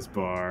go over to this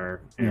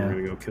bar, and we're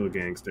gonna go kill a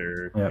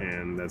gangster,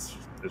 and that's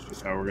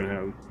just how we're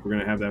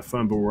gonna have that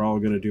fun. But we're all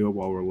gonna do it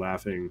while we're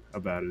laughing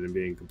about it and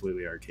being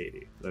completely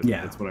arcadey.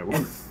 That's what I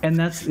want. And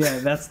that's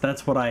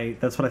what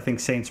I think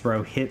Saints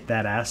Row hit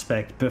that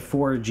aspect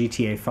before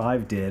GTA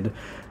 5 did,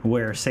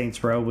 where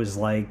Saints Row was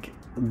like,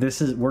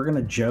 we're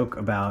gonna joke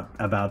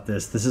about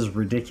this. This is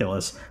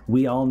ridiculous.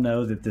 We all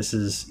know that this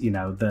is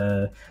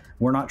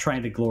we're not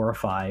trying to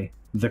glorify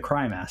the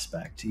crime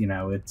aspect.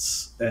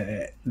 It's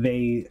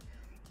they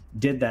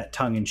did that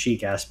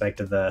tongue-in-cheek aspect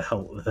of the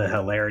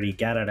hilarity,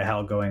 get out of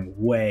hell, going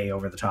way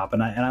over the top,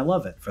 and I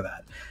love it for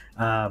that.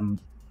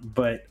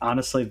 But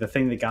honestly, the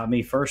thing that got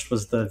me first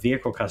was the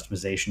vehicle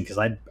customization, because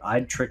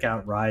I'd trick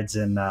out rides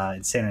in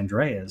San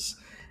Andreas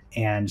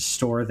and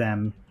store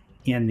them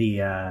in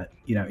the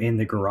in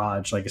the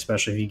garage, like,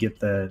 especially if you get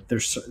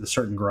there's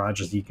certain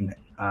garages you can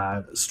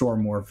store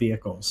more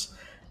vehicles,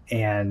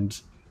 and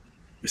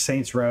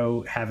Saints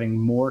Row having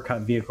more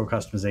vehicle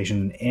customization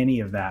than any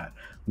of that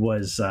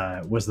was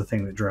the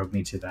thing that drove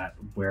me to that,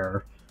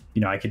 where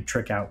I could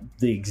trick out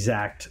the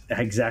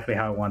exactly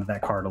how I wanted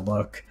that car to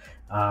look,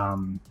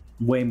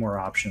 way more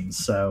options.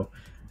 So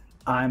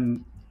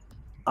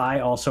I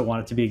also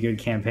want it to be a good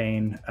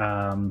campaign.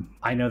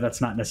 I know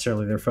that's not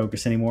necessarily their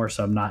focus anymore,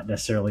 so I'm not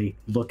necessarily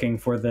looking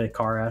for the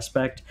car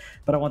aspect,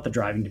 but I want the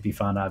driving to be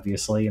fun,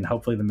 obviously, and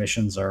hopefully the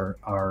missions are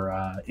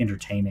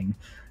entertaining.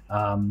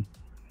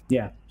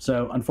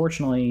 So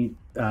unfortunately,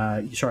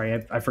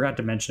 sorry, I forgot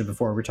to mention it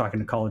before. We're talking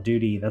to Call of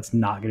Duty. That's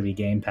not going to be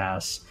Game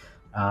Pass,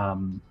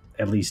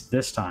 at least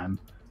this time.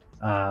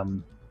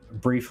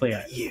 Briefly,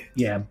 at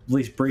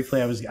least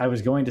briefly, I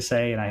was going to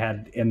say, and I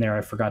had in there,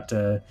 I forgot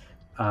to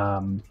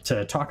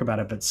talk about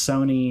it, but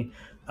Sony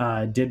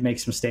did make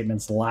some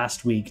statements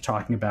last week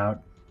talking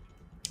about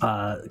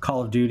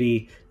Call of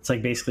Duty. It's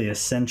like basically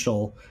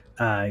essential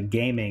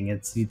gaming.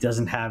 It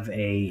doesn't have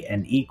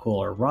an equal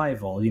or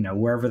rival.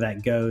 Wherever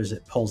that goes,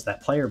 it pulls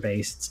that player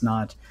base. It's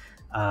not.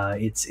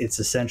 It's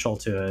essential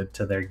to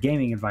their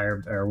gaming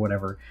environment or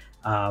whatever.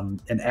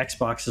 And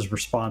Xbox's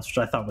response, which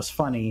I thought was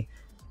funny,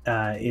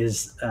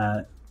 is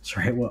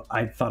sorry. Well,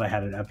 I thought I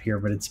had it up here,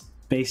 but it's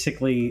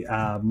basically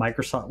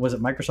Microsoft. Was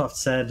it Microsoft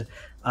said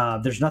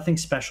there's nothing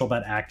special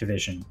about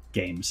Activision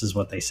games, is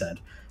what they said.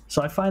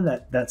 So I find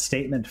that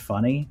statement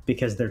funny,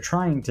 because they're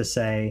trying to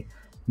say,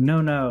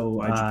 no.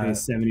 Why'd you pay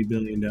 $70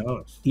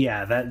 billion?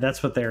 Yeah,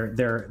 that's what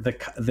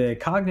the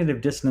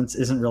cognitive dissonance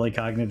isn't really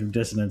cognitive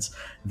dissonance.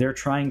 They're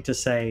trying to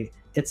say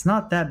it's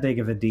not that big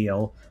of a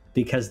deal,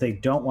 because they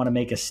don't want to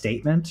make a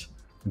statement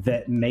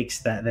that makes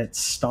that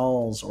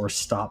stalls or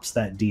stops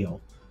that deal.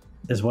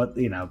 Is what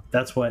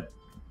that's what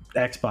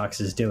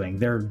Xbox is doing.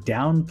 They're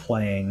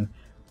downplaying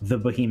the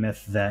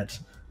behemoth that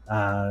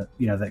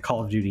that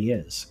Call of Duty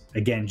is.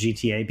 Again,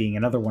 GTA being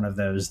another one of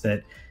those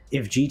that.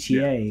 If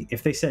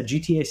they said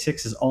GTA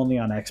 6 is only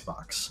on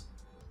Xbox,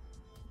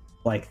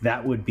 like,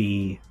 that would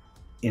be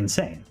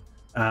insane.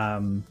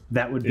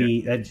 That would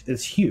be,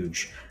 it's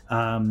huge.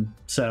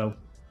 So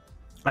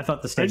I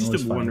thought the statement was funny. I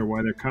just wonder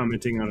why they're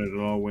commenting on it at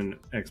all when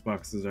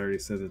Xbox has already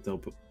said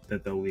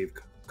that they'll leave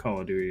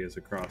Call of Duty as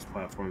a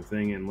cross-platform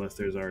thing, unless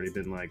there's already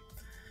been like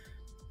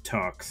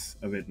talks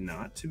of it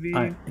not to be.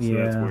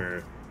 That's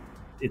where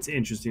it's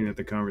interesting that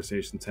the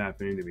conversation's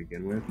happening to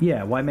begin with.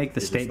 Yeah, why make the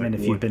statement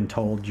if you've been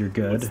told you're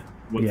good?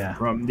 What's the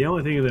problem? The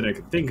only thing that I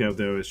could think of,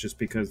 though, is just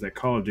because that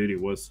Call of Duty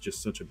was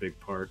just such a big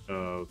part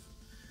of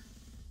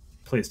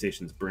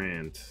PlayStation's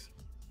brand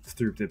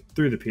through the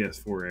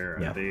PS4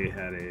 era. Yeah. They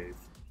had a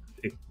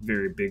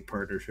very big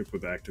partnership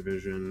with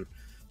Activision.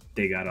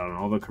 They got on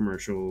all the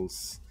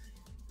commercials,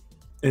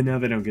 and now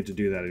they don't get to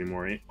do that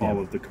anymore. Yeah.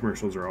 All of the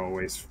commercials are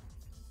always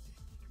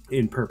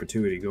in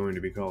perpetuity going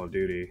to be Call of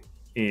Duty.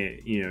 And,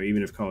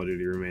 even if Call of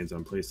Duty remains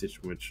on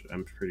PlayStation, which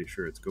I'm pretty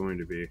sure it's going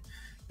to be,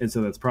 and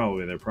so that's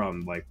probably their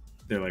problem. Like,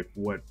 they're like,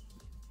 what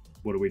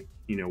do we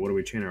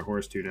chain our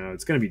horse to now?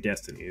 It's going to be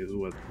Destiny is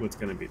what's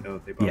going to be.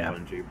 Oh, they bought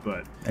Bungie,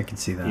 but I can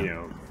see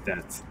that.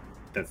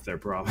 That's their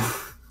problem.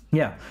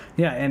 Yeah,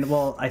 and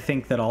well, I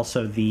think that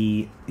also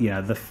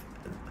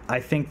I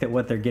think that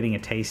what they're getting a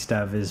taste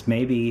of is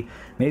maybe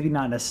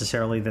not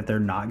necessarily that they're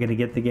not going to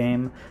get the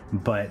game,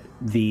 but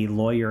the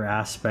lawyer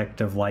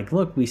aspect of like,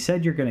 look, we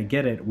said you're going to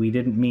get it. We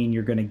didn't mean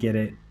you're going to get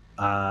it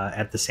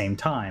at the same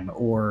time,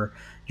 or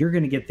you're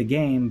going to get the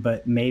game,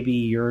 but maybe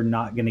you're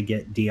not going to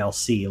get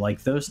DLC.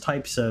 Like those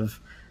types of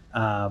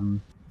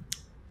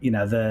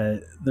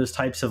those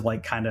types of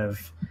like kind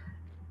of,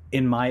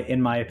 in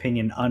my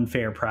opinion,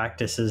 unfair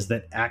practices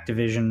that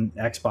Activision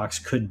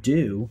Xbox could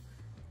do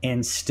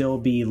and still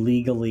be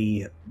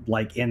legally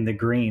like in the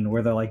green,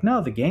 where they're like,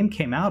 no, the game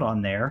came out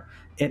on there.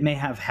 It may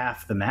have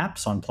half the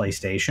maps on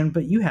PlayStation,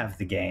 but you have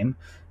the game,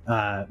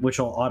 which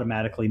will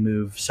automatically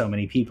move so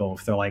many people.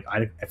 If they're like,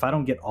 if I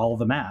don't get all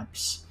the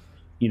maps,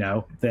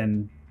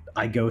 then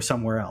I go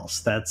somewhere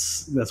else.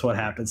 That's what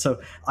happens.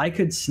 So I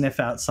could sniff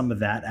out some of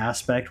that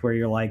aspect where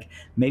you're like,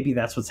 maybe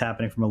that's what's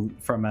happening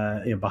from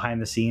a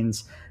behind the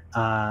scenes.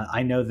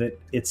 I know that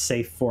it's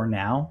safe for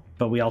now,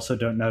 but we also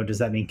don't know, does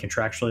that mean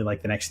contractually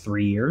like the next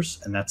 3 years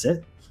and that's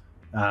it?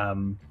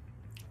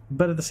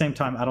 But at the same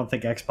time, I don't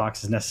think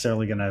Xbox is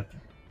necessarily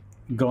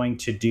going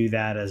to do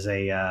that as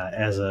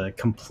a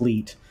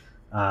complete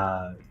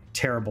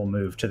terrible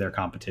move to their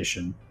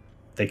competition.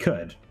 They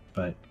could,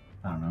 but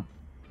I don't know.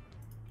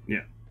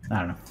 Yeah, I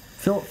don't know.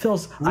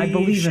 Phil's. I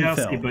believe in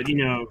Phil, see, but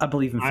I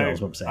believe in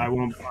Phil's. What I'm saying.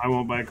 I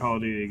won't buy Call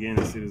of Duty again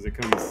as soon as it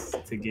comes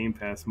to Game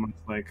Pass, much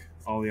like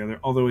all the other.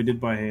 Although I did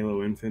buy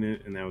Halo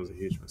Infinite, and that was a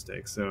huge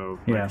mistake. So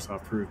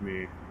Microsoft proved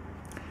me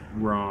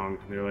wrong.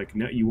 They're like,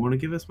 no, you want to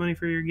give us money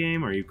for your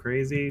game? Are you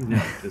crazy?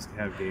 No, just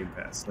have Game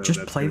Pass. So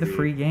just play the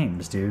free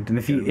games, dude. And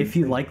if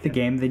you like the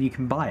game, then you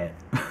can buy it.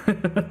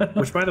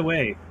 Which, by the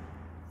way,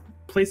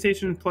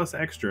 PlayStation Plus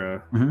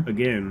Extra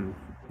again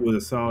was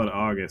a solid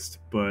August,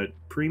 but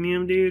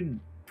premium, dude,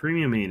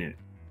 premium ain't it.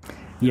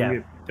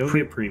 Don't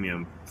get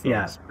premium. Folks.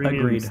 Yeah,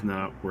 premium's agreed.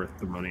 Not worth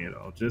the money at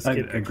all. Just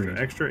get extra. Agreed.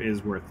 Extra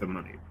is worth the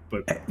money,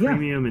 but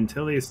premium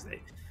until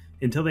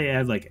they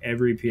add like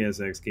every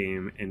PSX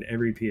game and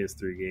every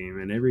PS3 game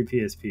and every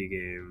PSP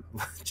game,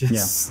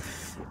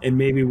 and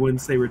maybe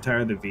once they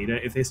retire the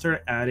Vita, if they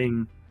start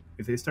adding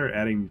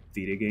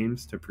Vita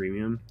games to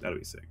premium, that'll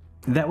be sick.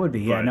 That would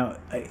be,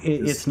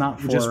 it's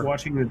not for... Just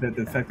watching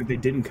the fact that they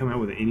didn't come out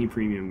with any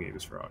premium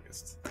games for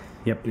August.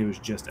 Yep. And it was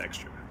just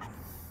extra.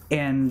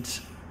 And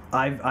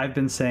I've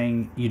been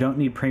saying you don't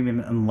need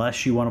premium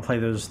unless you want to play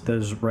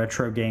those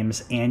retro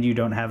games and you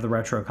don't have the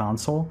retro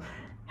console.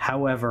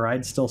 However,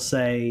 I'd still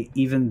say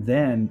even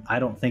then, I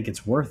don't think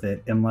it's worth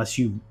it unless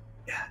you...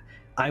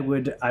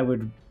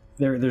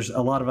 There's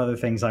a lot of other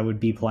things I would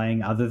be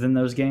playing other than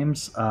those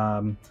games.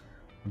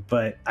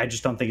 But I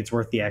just don't think it's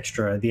worth the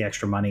extra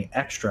money.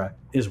 Extra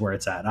is where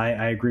it's at.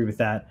 I agree with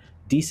that.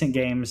 Decent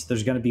games.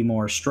 There's going to be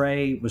more.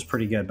 Stray was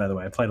pretty good, by the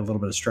way. I played a little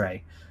bit of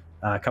Stray,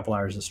 a couple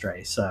hours of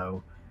Stray.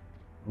 So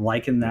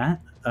liking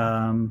that,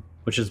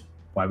 which is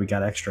why we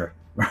got extra.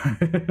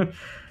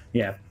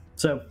 Yeah.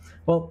 So,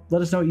 well,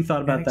 let us know what you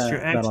thought about that.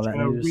 About all that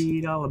news.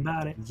 Read all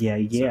about it.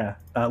 Yeah.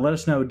 Let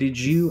us know. Did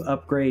you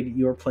upgrade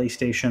your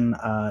PlayStation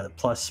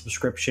Plus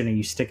subscription? Are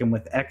you sticking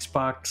with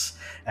Xbox?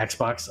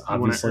 Xbox, obviously. I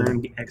want to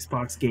earn the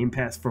Xbox Game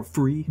Pass for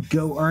free.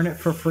 Go earn it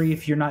for free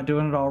if you're not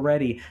doing it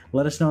already.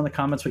 Let us know in the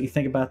comments what you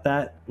think about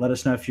that. Let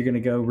us know if you're going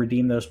to go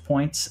redeem those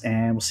points,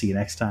 and we'll see you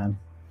next time.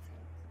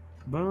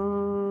 Bye.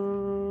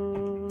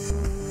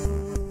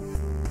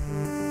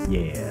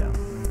 Yeah.